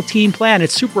annual team plan.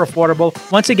 It's super affordable.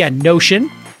 Once again,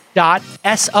 notion.so.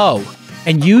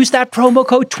 And use that promo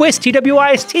code TWIST,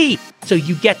 TWIST, so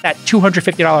you get that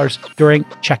 $250 during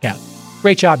checkout.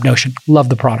 Great job, Notion. Love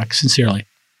the product, sincerely.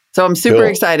 So I'm super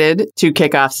excited to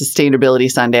kick off Sustainability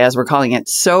Sunday, as we're calling it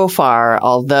so far,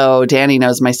 although Danny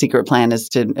knows my secret plan is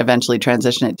to eventually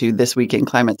transition it to This Week in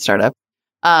Climate Startup.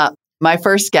 My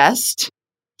first guest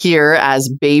here as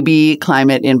baby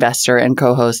climate investor and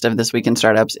co-host of This Week in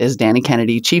Startups is Danny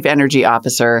Kennedy, Chief Energy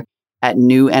Officer at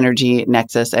New Energy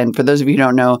Nexus. And for those of you who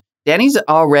don't know, Danny's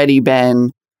already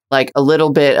been like a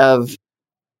little bit of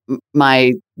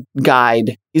my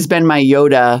guide. He's been my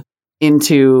Yoda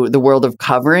into the world of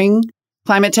covering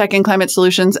climate tech and climate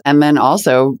solutions, and then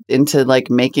also into like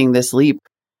making this leap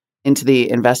into the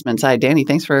investment side. Danny,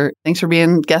 thanks for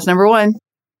being guest number one.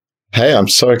 Hey, I'm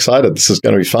so excited. This is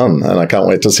going to be fun, and I can't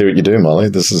wait to see what you do, Molly.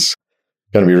 This is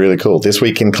going to be really cool. This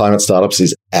Week in Climate Startups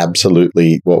is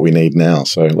absolutely what we need now,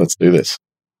 so let's do this.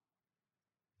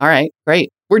 All right, great.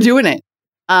 We're doing it.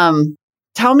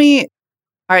 Tell me,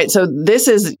 all right, so this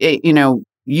is, the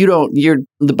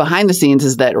behind the scenes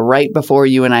is that right before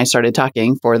you and I started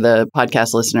talking, for the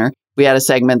podcast listener, we had a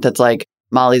segment that's like,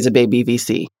 Molly's a baby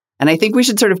VC. And I think we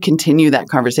should sort of continue that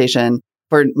conversation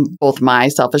for both my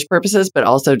selfish purposes, but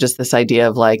also just this idea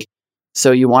of like,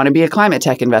 so you want to be a climate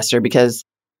tech investor, because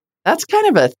that's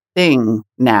kind of a thing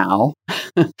now.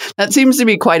 That seems to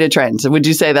be quite a trend. So would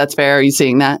you say that's fair? Are you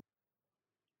seeing that?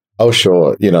 Oh,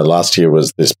 sure. Last year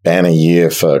was this banner year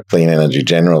for clean energy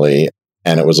generally,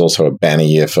 and it was also a banner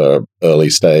year for early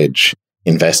stage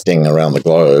investing around the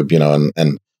globe,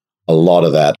 and a lot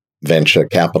of that venture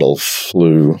capital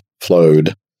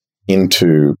flowed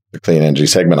into the clean energy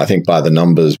segment. I think by the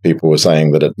numbers, people were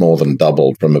saying that it more than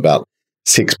doubled from about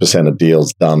 6% of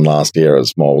deals done last year.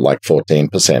 It's more like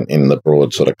 14% in the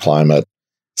broad sort of climate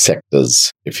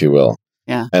sectors, if you will.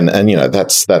 Yeah. And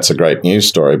that's a great news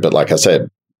story. But like I said,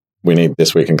 we need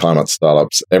This Week in Climate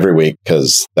Startups every week,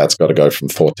 because that's got to go from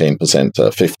 14%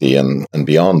 to 50 and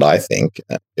beyond, I think,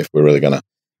 if we're really going to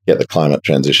get the climate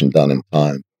transition done in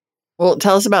time. Well,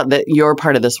 tell us about your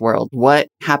part of this world. What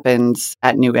happens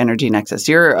at New Energy Nexus?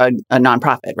 You're a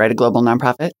nonprofit, right? A global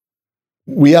nonprofit?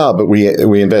 We are, but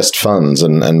we invest funds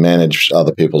and manage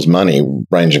other people's money,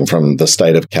 ranging from the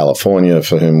state of California,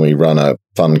 for whom we run a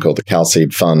fund called the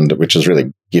CalSeed Fund, which is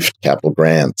really gift capital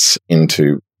grants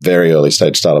into very early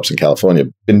stage startups in California.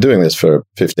 Been doing this for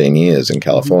 15 years in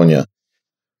California.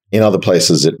 In other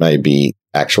places, it may be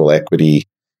actual equity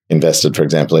invested. For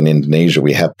example, in Indonesia,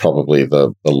 we have probably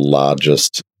the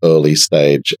largest early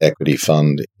stage equity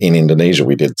fund in Indonesia.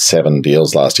 We did 7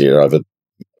 deals last year over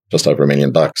just over $1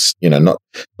 million.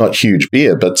 Not huge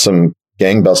beer, but some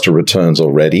gangbuster returns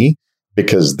already,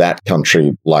 because that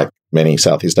country, like many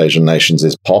Southeast Asian nations,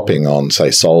 is popping on,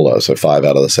 say, solar. So 5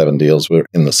 out of the 7 deals were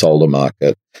in the solar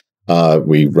market.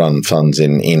 We run funds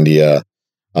in India,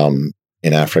 in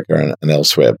Africa and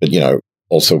elsewhere. But,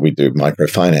 also we do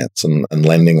microfinance and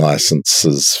lending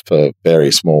licenses for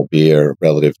very small beer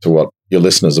relative to what your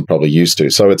listeners are probably used to.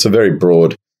 So it's a very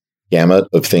broad gamut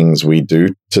of things we do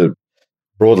to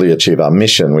broadly achieve our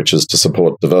mission, which is to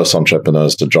support diverse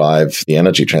entrepreneurs to drive the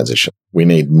energy transition. We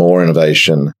need more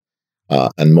innovation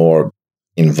and more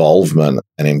involvement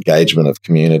and engagement of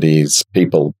communities,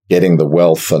 people getting the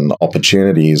wealth and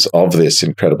opportunities of this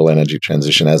incredible energy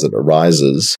transition as it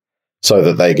arises, so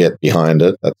that they get behind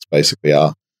it. That's basically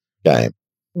our game.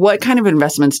 What kind of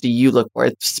investments do you look for,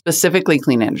 specifically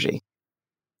clean energy?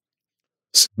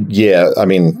 Yeah, I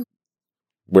mean,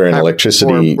 we're in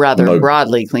electricity. Or rather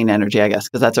broadly clean energy, I guess,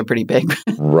 because that's a pretty big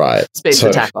space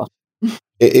to tackle.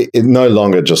 It no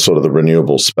longer just sort of the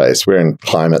renewable space. We're in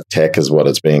climate tech, is what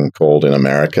it's being called in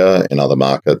America. In other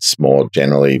markets, more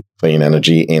generally clean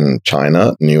energy. In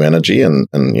China, new energy. And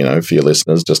for your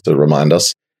listeners, just to remind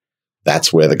us,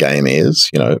 that's where the game is.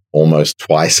 Almost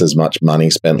twice as much money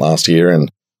spent last year in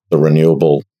the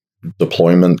renewable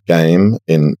deployment game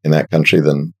in that country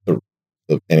than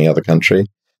any other country.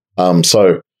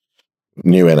 So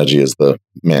new energy is the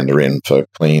Mandarin for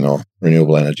clean or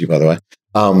renewable energy, by the way.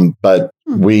 But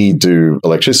we do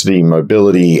electricity,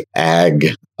 mobility,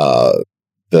 ag,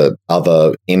 the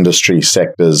other industry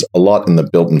sectors, a lot in the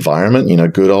built environment,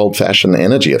 good old-fashioned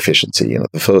energy efficiency.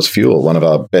 The first fuel, one of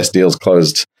our best deals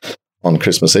closed on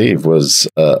Christmas Eve, was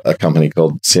a company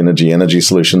called Synergy Energy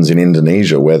Solutions in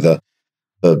Indonesia, where the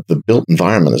built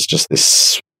environment is just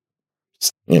this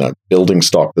building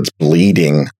stock that's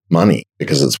bleeding money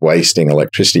because it's wasting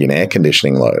electricity and air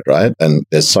conditioning load, right? And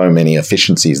there's so many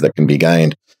efficiencies that can be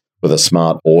gained with a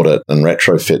smart audit and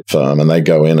retrofit firm, and they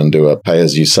go in and do a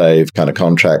pay-as-you-save kind of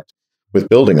contract with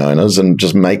building owners and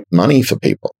just make money for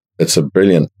people. It's a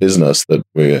brilliant business that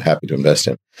we're happy to invest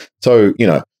in. So,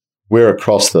 we're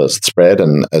across the spread,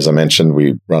 and as I mentioned,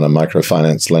 we run a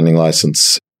microfinance lending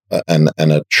license and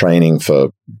a training for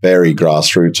very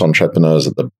grassroots entrepreneurs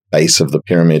at the base of the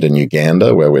pyramid in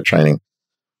Uganda, where we're training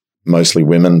mostly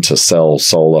women to sell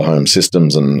solar home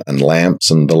systems and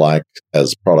lamps and the like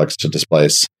as products to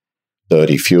displace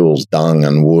dirty fuels, dung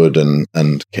and wood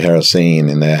and kerosene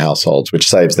in their households, which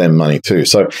saves them money too.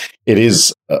 So it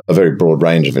is a very broad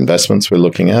range of investments we're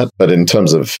looking at. But in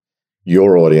terms of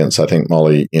your audience, I think,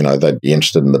 Molly, they'd be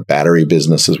interested in the battery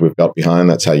businesses we've got behind.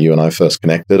 That's how you and I first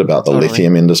connected, about the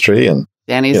lithium industry. And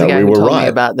Danny's the guy who told me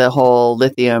about the whole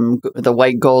lithium, the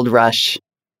white gold rush.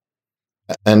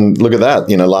 And look at that.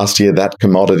 Last year, that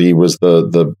commodity was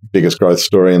the biggest growth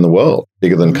story in the world,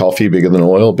 bigger than coffee, bigger than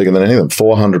oil, bigger than anything,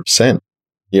 400%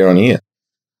 year on year.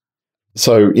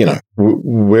 So,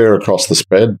 we're across the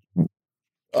spread.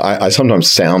 I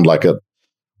sometimes sound like a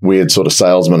weird sort of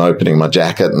salesman opening my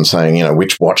jacket and saying,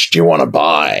 which watch do you want to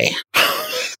buy?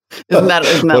 Isn't that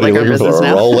what like are you our looking business for,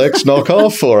 now? a Rolex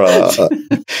knockoff or a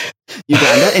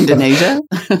Uganda, Indonesia?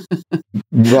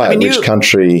 Right, which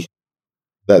country?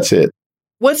 That's it.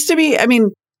 Most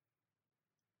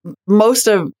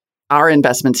of our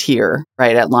investments here,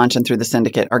 right, at launch and through the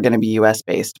syndicate are going to be US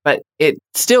based, but it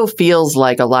still feels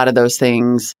like a lot of those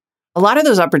things a lot of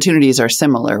those opportunities are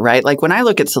similar, right? Like when I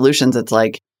look at solutions, it's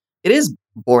like, it is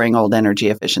boring old energy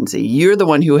efficiency. You're the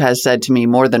one who has said to me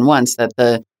more than once that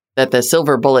the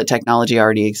silver bullet technology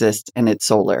already exists and it's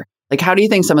solar. Like, how do you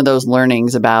think some of those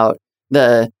learnings about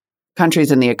the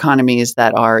countries and the economies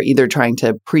that are either trying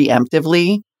to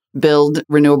preemptively build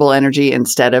renewable energy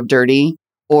instead of dirty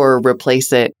or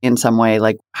replace it in some way,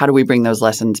 like how do we bring those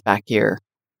lessons back here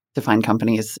to find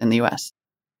companies in the US?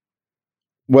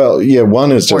 Well, yeah,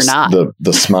 one is just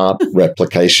the smart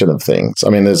replication of things. I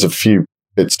mean, there's a few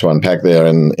bits to unpack there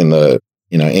in the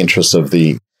interest of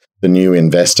the new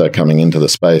investor coming into the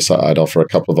space. I'd offer a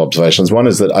couple of observations. One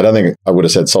is that I don't think I would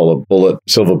have said silver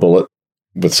bullet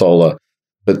with solar,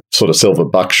 but sort of silver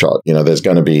buckshot. There's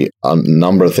going to be a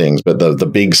number of things, but the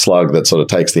big slug that sort of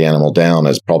takes the animal down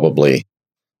is probably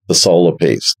the solar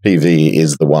piece. PV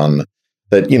is the one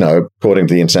that, according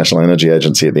to the International Energy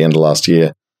Agency at the end of last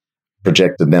year,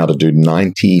 projected now to do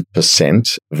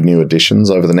 90% of new additions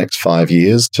over the next 5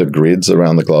 years to grids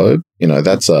around the globe.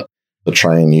 That's the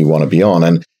train you want to be on.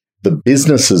 And the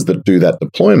businesses that do that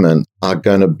deployment are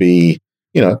going to be,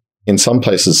 in some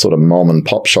places sort of mom and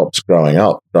pop shops growing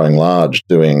large,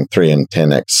 doing 3 and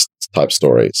 10x type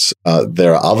stories.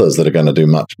 There are others that are going to do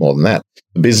much more than that.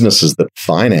 The businesses that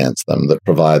finance them, that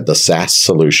provide the SaaS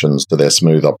solutions to their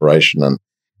smooth operation and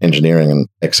engineering and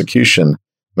execution,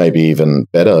 maybe even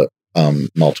better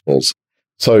multiples.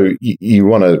 So you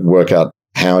want to work out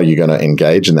how you're going to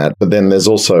engage in that. But then there's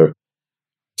also,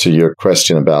 to your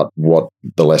question about what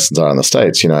the lessons are in the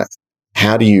States,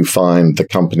 how do you find the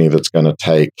company that's going to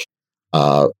take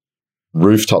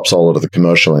rooftop solar to the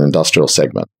commercial and industrial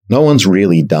segment? No one's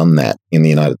really done that in the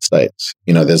United States.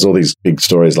 There's all these big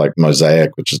stories like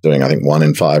Mosaic, which is doing, I think, 1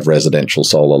 in 5 residential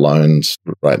solar loans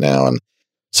right now, and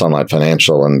Sunlight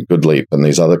Financial and Goodleap and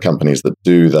these other companies that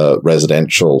do the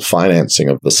residential financing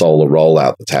of the solar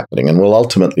rollout that's happening and will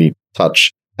ultimately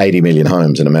touch 80 million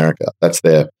homes in America. That's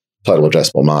their total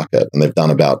addressable market. And they've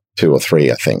done about 2 or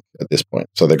 3, I think, at this point.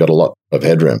 So they've got a lot of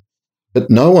headroom. But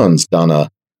no one's done a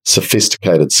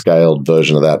sophisticated, scaled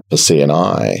version of that for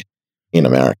C&I in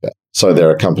America. So there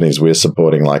are companies we're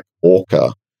supporting like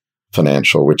Orca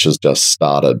Financial, which has just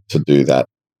started to do that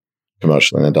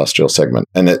commercial and industrial segment.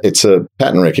 And it's a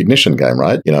pattern recognition game,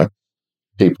 right?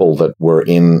 People that were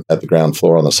in at the ground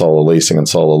floor on the solar leasing and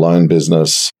solar loan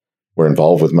business were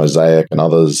involved with Mosaic and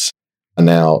others are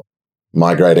now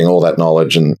migrating all that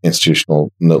knowledge and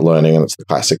institutional learning, and it's the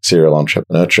classic serial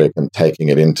entrepreneur trick, and taking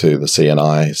it into the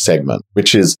C&I segment,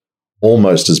 which is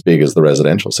almost as big as the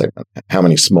residential segment. How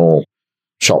many small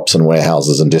shops and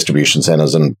warehouses and distribution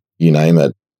centers and you name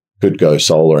it could go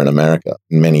solar in America?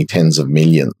 Many tens of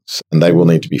millions, and they will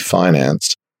need to be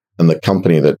financed. And the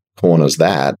company that corners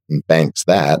that and banks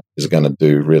that is going to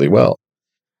do really well.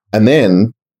 And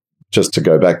then just to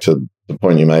go back to the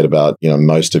point you made about,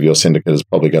 most of your syndicate is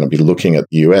probably going to be looking at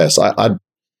the US.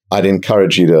 I'd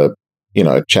encourage you to,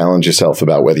 challenge yourself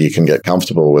about whether you can get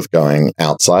comfortable with going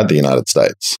outside the United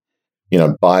States.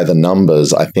 By the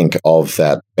numbers, I think of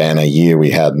that banner year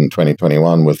we had in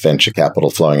 2021 with venture capital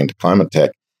flowing into climate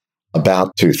tech,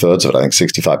 about 2/3 of it, I think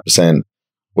 65%,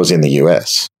 was in the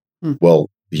US. Well,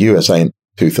 the US ain't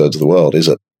 2/3 of the world, is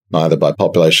it? Neither by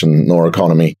population nor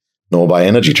economy, nor by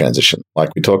energy transition. Like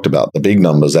we talked about, the big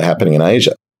numbers are happening in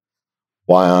Asia.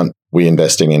 Why aren't we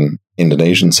investing in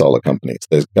Indonesian solar companies?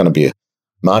 There's going to be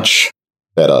much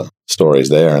better stories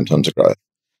there in terms of growth.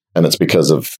 And it's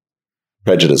because of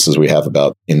prejudices we have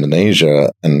about Indonesia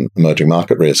and emerging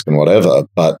market risk and whatever.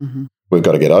 But we've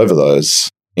got to get over those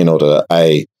in order to,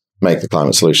 A, make the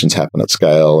climate solutions happen at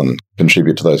scale and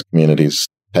contribute to those communities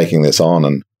taking this on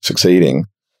and succeeding.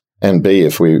 And B,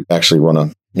 if we actually want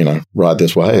to, ride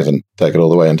this wave and take it all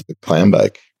the way into the clam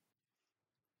bake.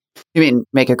 You mean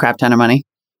make a crap ton of money?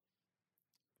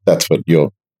 That's what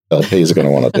your LPs are going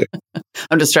to want to do.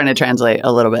 I'm just trying to translate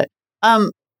a little bit.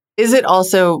 Is it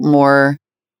also more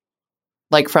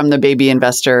like from the baby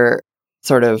investor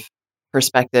sort of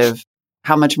perspective,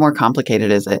 how much more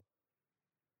complicated is it?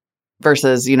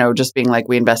 Versus, just being like,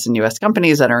 we invest in U.S.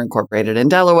 companies that are incorporated in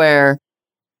Delaware.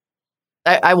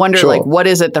 I wonder, Sure. like, what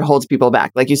is it that holds people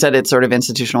back? Like you said, it's sort of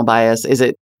institutional bias. Is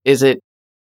it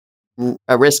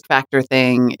a risk factor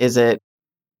thing? Is it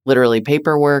literally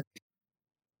paperwork?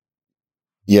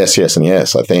 Yes, and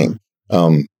yes, I think.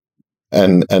 And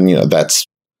that's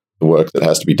the work that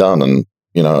has to be done. And,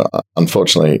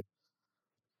 unfortunately,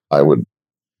 I would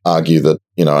argue that,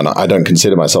 and I don't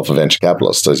consider myself a venture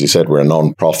capitalist. As you said, we're a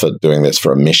non-profit doing this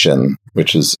for a mission,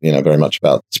 which is, very much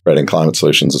about spreading climate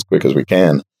solutions as quick as we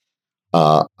can.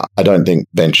 I don't think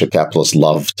venture capitalists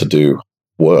love to do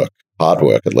work, hard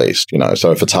work at least,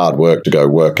 So if it's hard work to go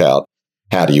work out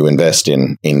how do you invest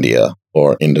in India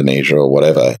or Indonesia or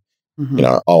whatever?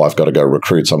 I've got to go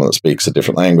recruit someone that speaks a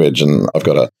different language, and I've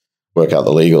got to work out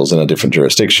the legals in a different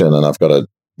jurisdiction, and I've got to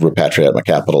repatriate my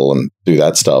capital and do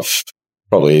that stuff.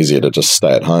 Probably easier to just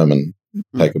stay at home and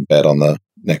take a bet on the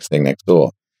next thing next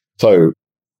door. So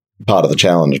part of the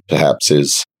challenge perhaps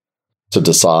is to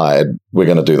decide we're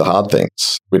going to do the hard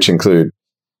things, which include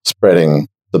spreading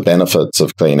the benefits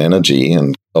of clean energy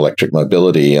and electric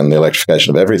mobility and the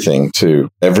electrification of everything to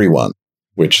everyone,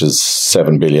 which is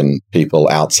 7 billion people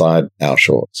outside our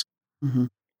shores. Mm-hmm.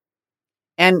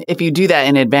 And if you do that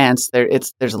in advance,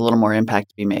 there's a little more impact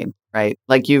to be made, right?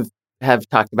 Like you have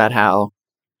talked about how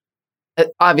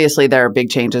obviously there are big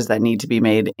changes that need to be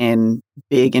made in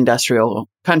big industrial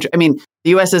countries. I mean,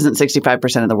 the U.S. isn't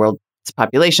 65% of the world's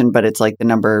population, but it's like the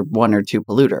number 1 or 2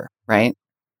 polluter, right?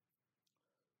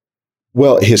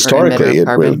 Well, historically,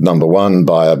 we're number 1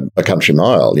 by a country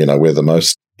mile. We're the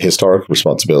most historical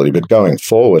responsibility. But going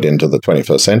forward into the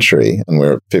 21st century, and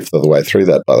we're a fifth of the way through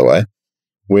that, by the way,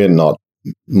 we're not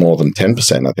more than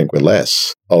 10%. I think we're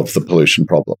less of the pollution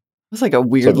problem. It's like a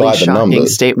weirdly shocking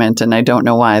statement, and I don't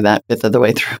know why that fifth of the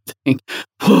way through thing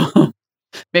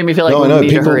made me feel like we need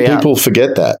to hurry up. People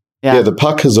forget that. Yeah, the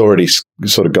puck has already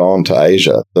sort of gone to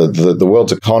Asia. The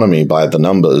world's economy, by the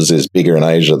numbers, is bigger in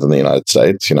Asia than the United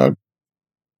States.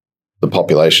 The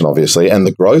population, obviously, and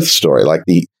the growth story, like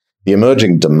the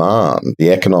emerging demand,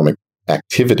 the economic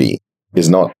activity is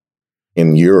not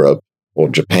in Europe or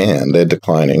Japan. They're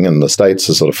declining, and the States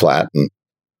are sort of flat. And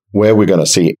where we're going to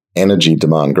see energy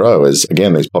demand grow is,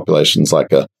 again, these populations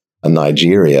like a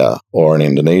Nigeria or an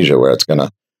Indonesia, where it's going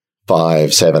to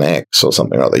 5-7x or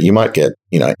something like that. You might get,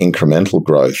 incremental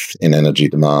growth in energy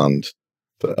demand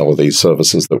for all these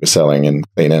services that we're selling in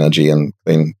clean energy and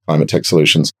clean climate tech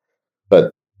solutions.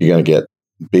 But you're going to get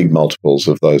big multiples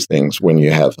of those things when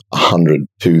you have 100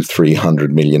 to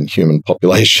 300 million human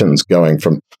populations going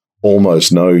from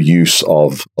almost no use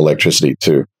of electricity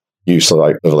to use of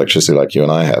electricity like you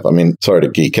and I have. I mean, sorry to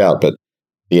geek out, but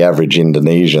the average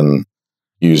Indonesian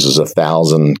uses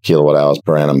 1,000 kilowatt hours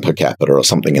per annum per capita or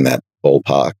something in that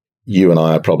ballpark. You and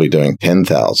I are probably doing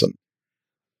 10,000.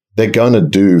 They're going to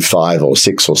do 5 or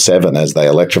 6 or 7 as they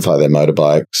electrify their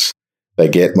motorbikes. They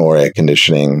get more air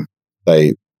conditioning.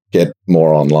 They get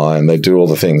more online. They do all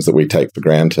the things that we take for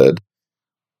granted.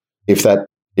 If that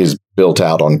is built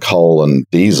out on coal and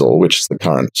diesel, which is the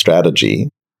current strategy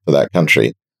for that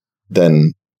country,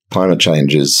 then climate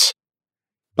change is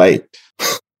baked.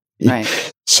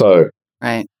 Right. So,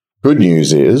 right. Good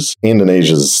news is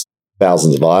Indonesia's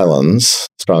thousands of islands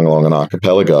strung along an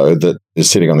archipelago that is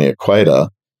sitting on the equator,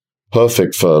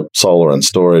 perfect for solar and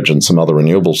storage and some other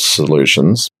renewable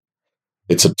solutions.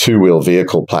 It's a 2-wheel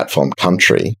vehicle platform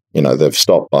country. They've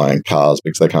stopped buying cars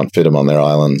because they can't fit them on their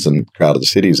islands and crowded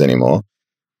cities anymore.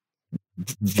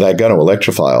 They're going to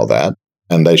electrify all that,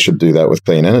 and they should do that with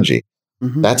clean energy.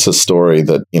 Mm-hmm. That's a story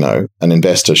that, an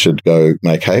investor should go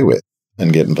make hay with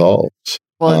and get involved.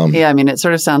 Well, it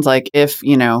sort of sounds like if,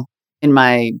 in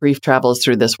my brief travels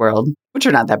through this world, which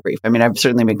are not that brief. I mean, I've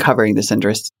certainly been covering this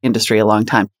industry a long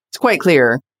time. It's quite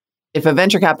clear if a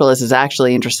venture capitalist is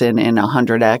actually interested in a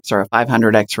 100x or a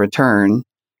 500x return,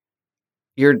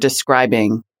 you're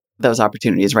describing those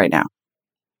opportunities right now.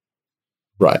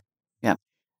 Right. Yeah.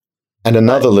 And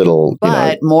another little,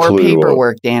 more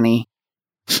paperwork, Danny.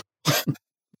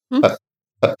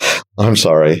 I'm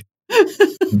sorry.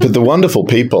 But the wonderful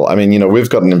people, we've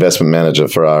got an investment manager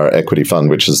for our equity fund,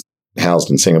 which is housed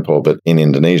in Singapore, but in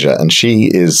Indonesia. And she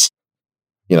is,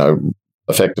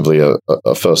 effectively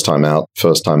a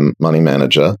first-time money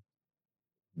manager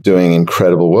doing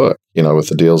incredible work, with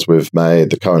the deals we've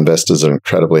made. The co-investors are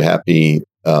incredibly happy,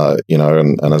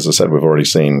 and as I said, we've already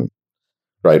seen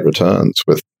great returns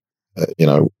with,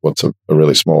 what's a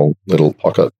really small little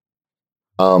pocket.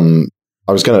 I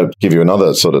was going to give you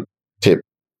another sort of tip,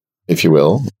 if you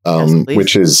will, yes,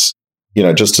 which is,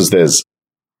 just as there's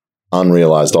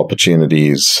unrealized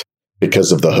opportunities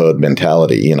because of the herd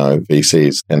mentality,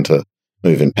 VCs tend to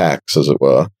move in packs, as it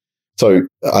were. So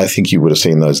I think you would have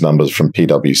seen those numbers from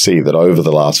PwC that over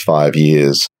the last 5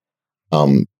 years,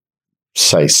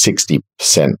 say 60%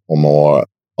 or more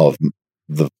of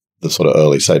the sort of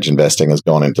early stage investing has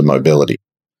gone into mobility,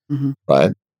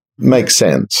 right? Makes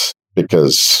sense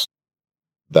because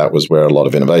that was where a lot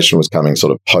of innovation was coming,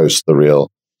 sort of post the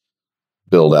real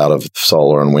build out of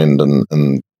solar and wind and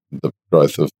the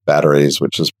growth of batteries,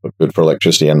 which is good for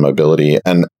electricity and mobility,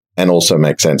 and also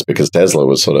makes sense because Tesla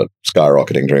was sort of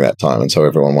skyrocketing during that time, and so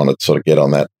everyone wanted to sort of get on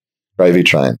that gravy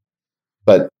train.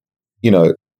 But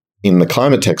in the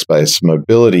climate tech space,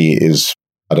 mobility is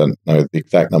I don't know the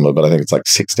exact number, but I think it's like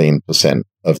 16%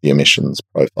 of the emissions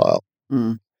profile.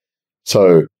 Mm.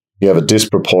 So you have a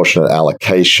disproportionate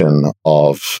allocation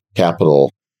of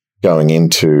capital going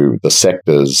into the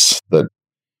sectors that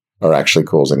are actually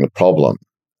causing the problem.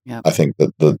 Yep. I think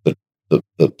that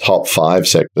the top 5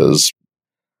 sectors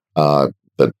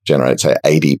that generate, say,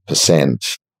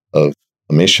 80% of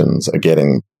emissions are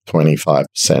getting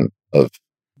 25% of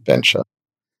venture.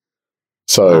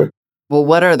 So, well,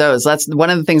 what are those? That's one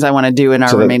of the things I want to do in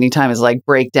our remaining time is like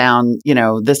break down,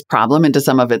 this problem into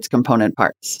some of its component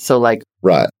parts. So like,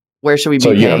 right. Where should we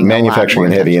be paying manufacturing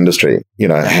and heavy industry,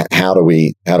 how do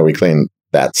we clean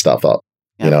that stuff up?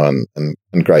 Yeah.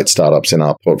 And great startups in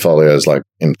our portfolios, like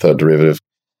in Third Derivative,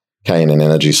 Kane and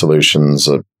Energy Solutions,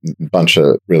 a bunch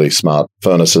of really smart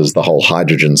furnaces. The whole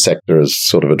hydrogen sector is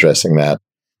sort of addressing that.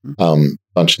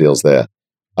 Bunch of deals there.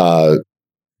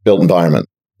 Built environment.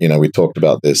 We talked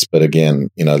about this, but again,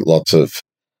 lots of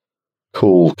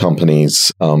cool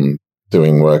companies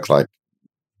doing work like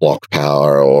Block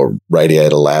Power or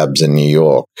Radiator Labs in New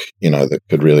York, that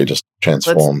could really just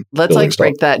transform. Let's like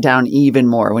break that down even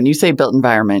more. When you say built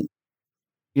environment,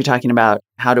 you're talking about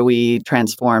how do we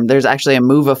transform? There's actually a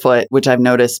move afoot, which I've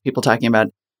noticed people talking about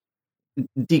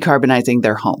decarbonizing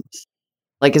their homes.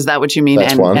 Like, is that what you mean?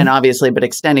 That's one. And obviously, but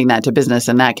extending that to business,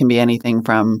 and that can be anything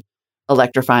from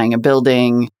electrifying a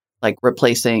building, like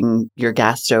replacing your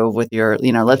gas stove with your,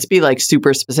 let's be like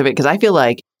super specific. Because I feel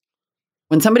like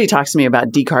when somebody talks to me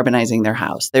about decarbonizing their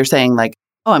house, they're saying like,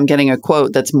 oh, I'm getting a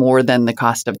quote that's more than the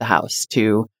cost of the house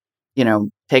to,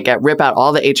 rip out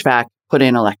all the HVAC, put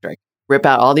in electric, rip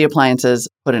out all the appliances,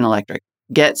 put in electric,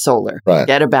 get solar, right.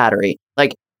 Get a battery.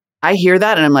 Like, I hear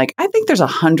that and I'm like, I think there's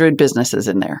 100 businesses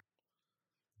in there.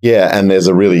 Yeah. And there's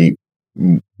a really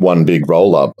one big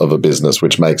roll up of a business,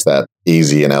 which makes that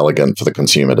easy and elegant for the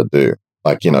consumer to do.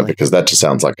 Like, because that just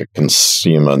sounds like a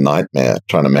consumer nightmare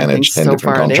trying to manage 10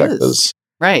 different contractors.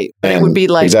 Right. But it would be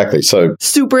like exactly. So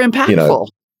super impactful.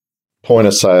 Point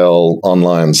of sale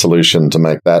online solution to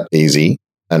make that easy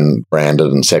and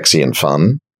branded and sexy and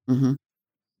fun. Mm-hmm.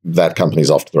 That company's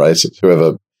off to the races.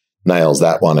 Whoever nails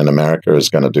that one in America is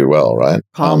going to do well, right?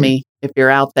 Call me if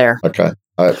you're out there. Okay.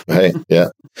 Hey, yeah.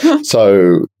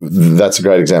 So that's a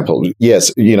great example.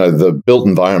 Yes, the built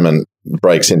environment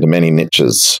breaks into many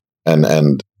niches,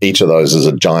 and each of those is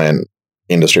a giant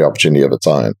industry opportunity of its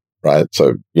own, right?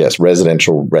 So yes,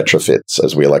 residential retrofits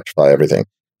as we electrify everything,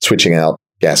 switching out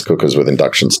gas cookers with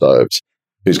induction stoves.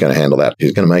 Who's going to handle that?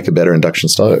 Who's going to make a better induction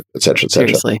stove, et cetera, et cetera?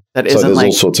 Seriously, that so isn't there's like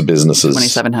all sorts of businesses.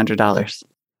 $2,700.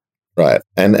 Right.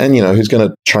 And who's going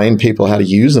to train people how to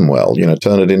use them well,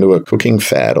 turn it into a cooking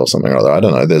fad or something or other. I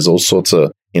don't know. There's all sorts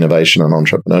of innovation and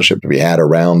entrepreneurship to be had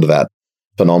around that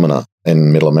phenomena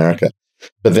in Middle America.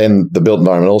 But then the built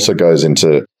environment also goes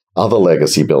into other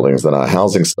legacy buildings than our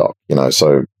housing stock,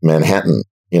 so Manhattan,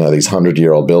 these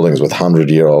 100-year-old buildings with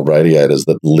 100-year-old radiators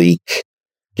that leak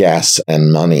gas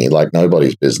and money like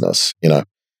nobody's business.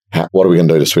 What are we going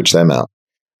to do to switch them out?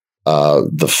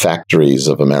 The factories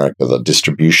of America, the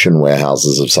distribution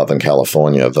warehouses of Southern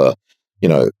California,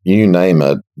 you name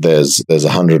it, there's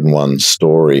 101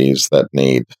 stories that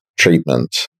need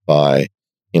treatment by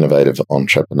innovative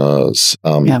entrepreneurs.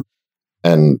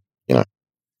 And,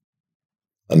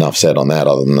 enough said on that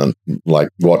other than like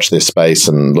watch this space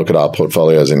and look at our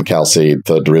portfolios in Calseed,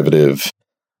 Third Derivative,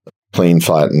 Clean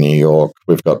Fight in New York.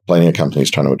 We've got plenty of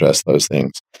companies trying to address those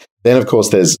things. Then, of course,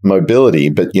 there's mobility,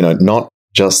 but, not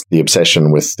just the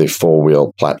obsession with the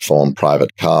four-wheel platform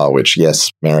private car, which,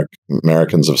 yes,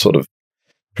 Americans have sort of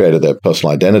created their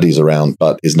personal identities around,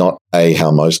 but is not, how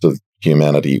most of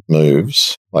humanity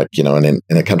moves. Like, and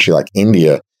in a country like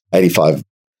India, 85%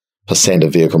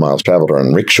 of vehicle miles traveled are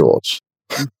in rickshaws.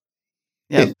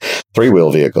 Yeah.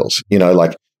 Three-wheel vehicles,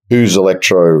 like who's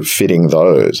electrofitting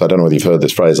those? I don't know whether you've heard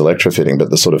this phrase electrofitting, but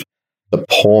the sort of the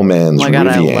poor man's Rivian.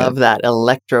 I love that,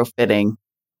 electrofitting.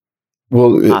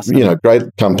 Well, awesome. Great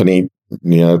company,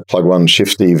 Plug One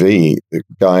Shift EV,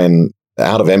 guy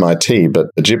out of MIT, but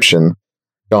Egyptian,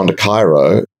 gone to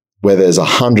Cairo, where there's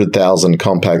 100,000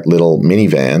 compact little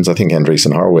minivans. I think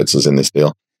Andreessen Horowitz is in this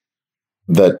deal,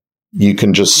 that you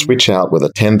can just switch out with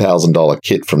a $10,000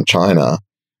 kit from China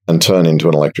and turn into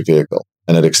an electric vehicle.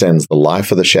 And it extends the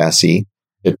life of the chassis.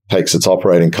 It takes its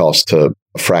operating cost to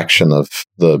a fraction of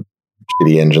the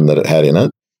shitty engine that it had in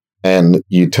it. And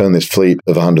you turn this fleet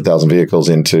of 100,000 vehicles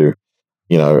into,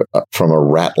 from a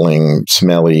rattling,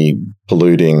 smelly,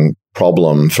 polluting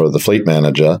problem for the fleet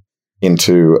manager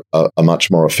into a much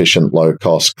more efficient,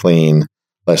 low-cost, clean,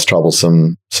 less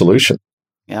troublesome solution.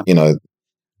 Yeah.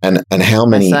 And how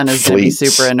many My son is going to be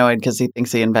fleets... super annoyed because he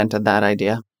thinks he invented that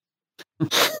idea.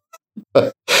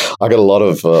 I got a lot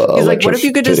of. He's like, what if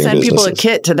you could just send people a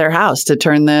kit to their house to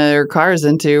turn their cars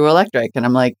into electric? And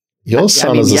I'm like, your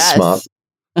son is yes. smart.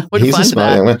 He's a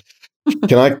smart young man.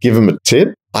 Can I give him a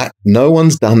tip? No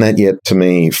one's done that yet to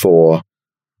me for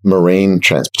marine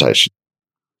transportation.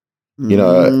 You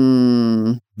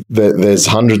know, there's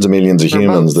hundreds of millions of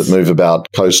humans that move about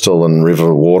coastal and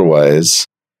river waterways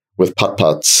with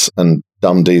putt-putts and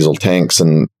dumb diesel tanks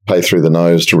and pay through the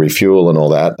nose to refuel and all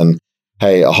that. And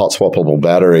hey, a hot swappable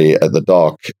battery at the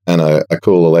dock and a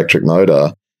cool electric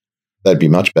motor, they'd be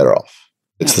much better off.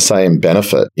 It's the same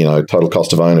benefit, you know, total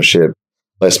cost of ownership,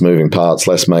 less moving parts,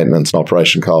 less maintenance and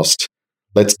operation cost.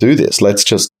 Let's do this. Let's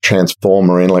just transform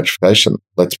marine electrification.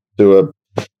 Let's do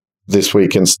a This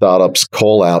Week in Startups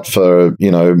call out for,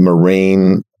 you know,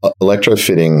 marine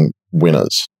electrofitting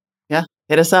winners. Yeah,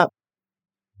 hit us up.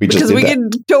 Because we can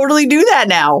totally do that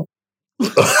now.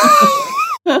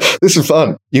 This is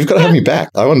fun. You've got to have me back.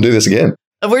 I want to do this again.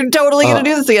 We're totally going to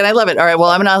do this again. I love it. All right. Well,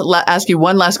 I'm going to ask you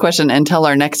one last question until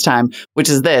our next time, which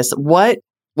is this.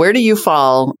 Where do you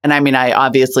fall? And I mean, I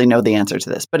obviously know the answer to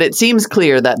this, but it seems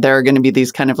clear that there are going to be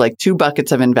these kind of like two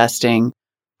buckets of investing,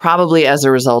 probably as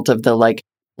a result of the like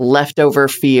leftover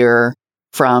fear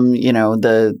from, you know,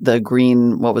 the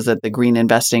green, what was it? The green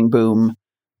investing boom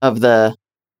of the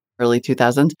early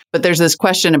 2000s. But there's this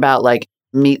question about like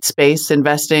meat space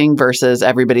investing versus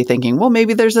everybody thinking, well,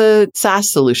 maybe there's a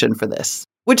SaaS solution for this,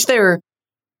 which there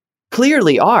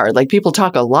clearly are. Like people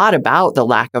talk a lot about the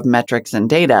lack of metrics and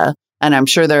data, and I'm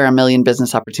sure there are a million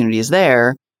business opportunities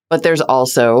there, but there's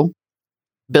also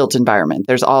built environment.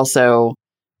 There's also,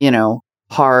 you know,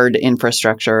 hard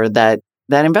infrastructure that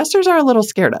investors are a little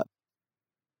scared of.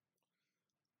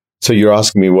 So you're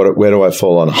asking me where do I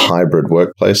fall on hybrid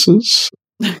workplaces?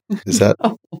 Is that?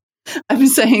 I'm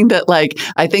saying that, like,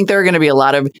 I think there are going to be a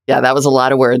lot of, that was a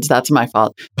lot of words. That's my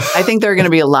fault. I think there are going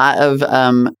to be a lot of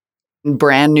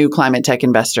brand new climate tech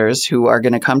investors who are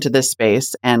going to come to this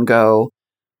space and go,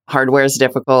 hardware is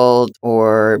difficult,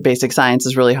 or basic science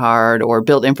is really hard, or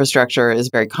built infrastructure is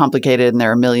very complicated and there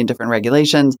are a million different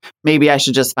regulations. Maybe I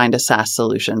should just find a SaaS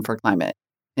solution for climate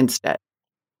instead.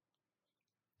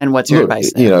 And what's your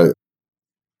advice there? You know,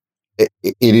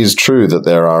 it is true that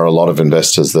there are a lot of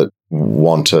investors that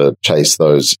want to chase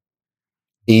those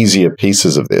easier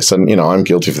pieces of this. And, you know, I'm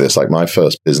guilty of this. Like my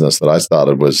first business that I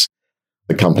started was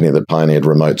the company that pioneered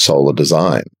remote solar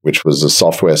design, which was a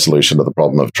software solution to the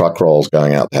problem of truck rolls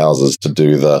going out to houses to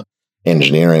do the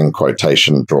engineering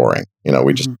quotation drawing. You know,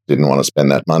 we just didn't want to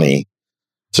spend that money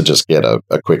to just get a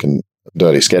quick and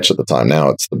dirty sketch at the time. Now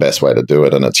it's the best way to do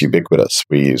it, and it's ubiquitous.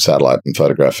 We use satellite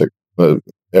and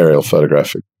aerial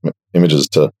photographic images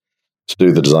to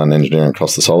do the design and engineering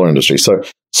across the solar industry. So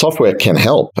software can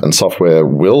help, and software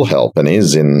will help, and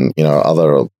is in, you know,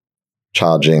 other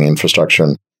charging infrastructure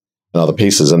and other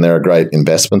pieces, and there are great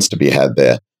investments to be had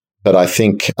there. But I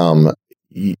think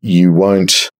you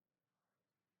won't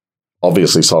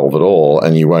obviously solve it all,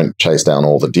 and you won't chase down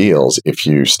all the deals if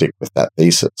you stick with that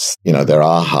thesis. You know, there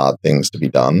are hard things to be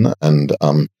done, and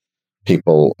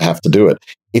people have to do it.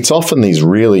 It's often these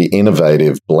really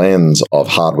innovative blends of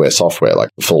hardware, software, like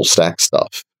the full stack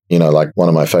stuff. You know, like one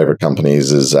of my favorite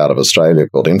companies is out of Australia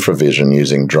called Infravision,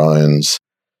 using drones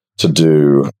to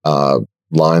do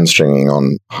line stringing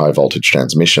on high voltage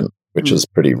transmission, which is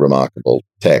pretty remarkable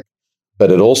tech.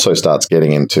 But it also starts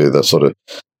getting into the sort of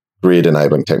grid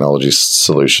enabling technology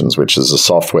solutions, which is a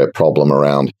software problem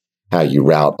around how you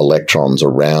route electrons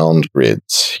around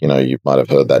grids. You know, you might have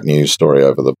heard that news story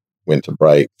over the winter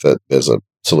break that there's a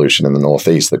solution in the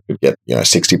Northeast that could get, you know,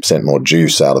 60% more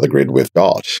juice out of the grid we've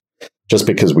got, just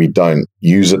because we don't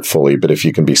use it fully. But if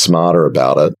you can be smarter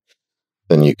about it,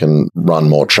 then you can run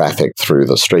more traffic through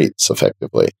the streets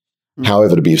effectively.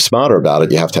 However, to be smarter about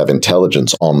it, you have to have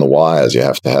intelligence on the wires. You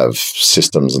have to have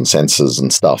systems and sensors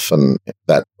and stuff, and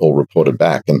that all reported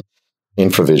back. And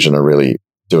Infravision are really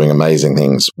doing amazing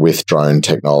things with drone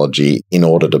technology in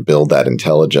order to build that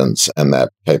intelligence and that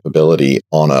capability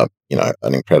on a, you know,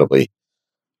 an incredibly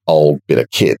old bit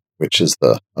of kit, which is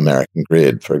the American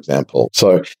grid, for example.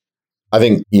 So I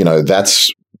think, you know,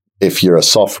 that's, if you're a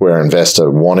software investor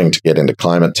wanting to get into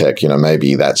climate tech, you know,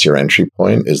 maybe that's your entry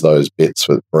point, is those bits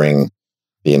that bring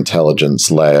the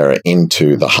intelligence layer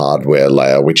into the hardware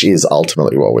layer, which is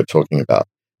ultimately what we're talking about.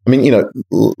 I mean, you know,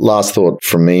 last thought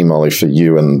from me, Molly, for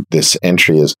you and this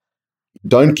entry is,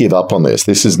 don't give up on this.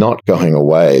 This is not going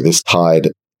away. This tide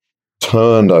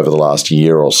turned over the last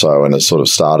year or so and has sort of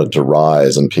started to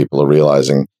rise, and people are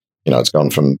realizing, you know, it's gone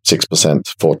from 6%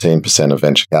 to 14% of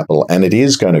venture capital, and it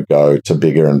is going to go to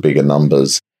bigger and bigger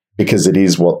numbers because it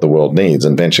is what the world needs.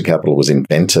 And venture capital was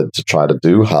invented to try to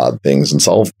do hard things and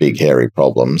solve big, hairy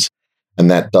problems. And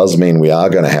that does mean we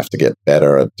are going to have to get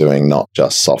better at doing not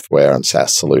just software and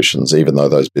SaaS solutions, even though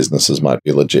those businesses might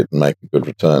be legit and make a good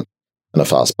return and a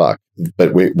fast buck.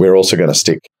 But we're also going to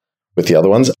stick with the other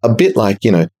ones. A bit like,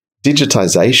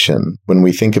 digitization, when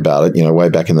we think about it, way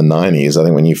back in the 90s, I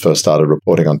think when you first started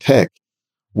reporting on tech,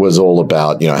 was all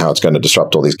about, how it's going to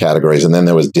disrupt all these categories. And then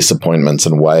there was disappointments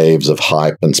and waves of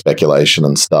hype and speculation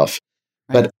and stuff.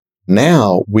 Right. But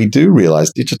now we do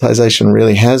realize digitization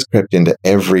really has crept into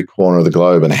every corner of the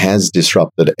globe and has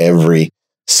disrupted every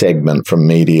segment from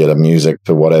media to music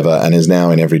to whatever, and is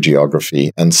now in every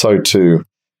geography. And so too,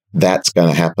 that's going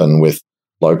to happen with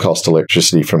low-cost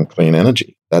electricity from clean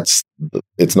energy.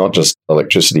 It's not just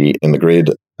electricity in the grid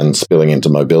and spilling into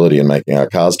mobility and making our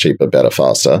cars cheaper, better,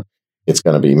 faster. It's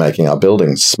going to be making our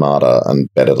buildings smarter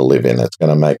and better to live in. It's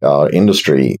going to make our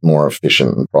industry more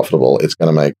efficient and profitable. It's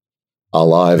going to make our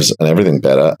lives and everything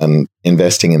better. And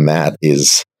investing in that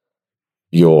is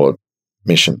your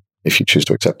mission if you choose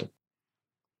to accept it.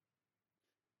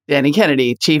 Danny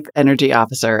Kennedy, Chief Energy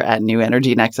Officer at New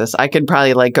Energy Nexus. I could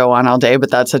probably go on all day,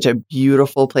 but that's such a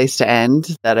beautiful place to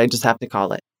end that I just have to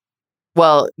call it.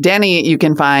 Well, Danny, you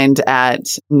can find at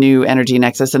New Energy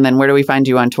Nexus. And then where do we find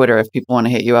you on Twitter if people want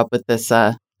to hit you up with this,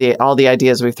 all the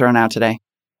ideas we've thrown out today?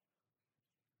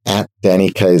 At Danny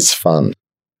K's Fund.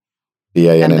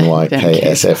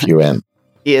 DANNYKSFUN.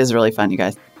 He is really fun, you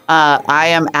guys. I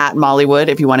am at Mollywood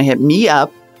if you want to hit me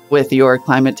up with your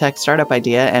climate tech startup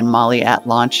idea, and Molly at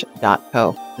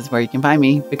launch.co is where you can find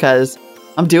me, because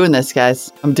I'm doing this,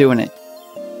 guys. I'm doing it.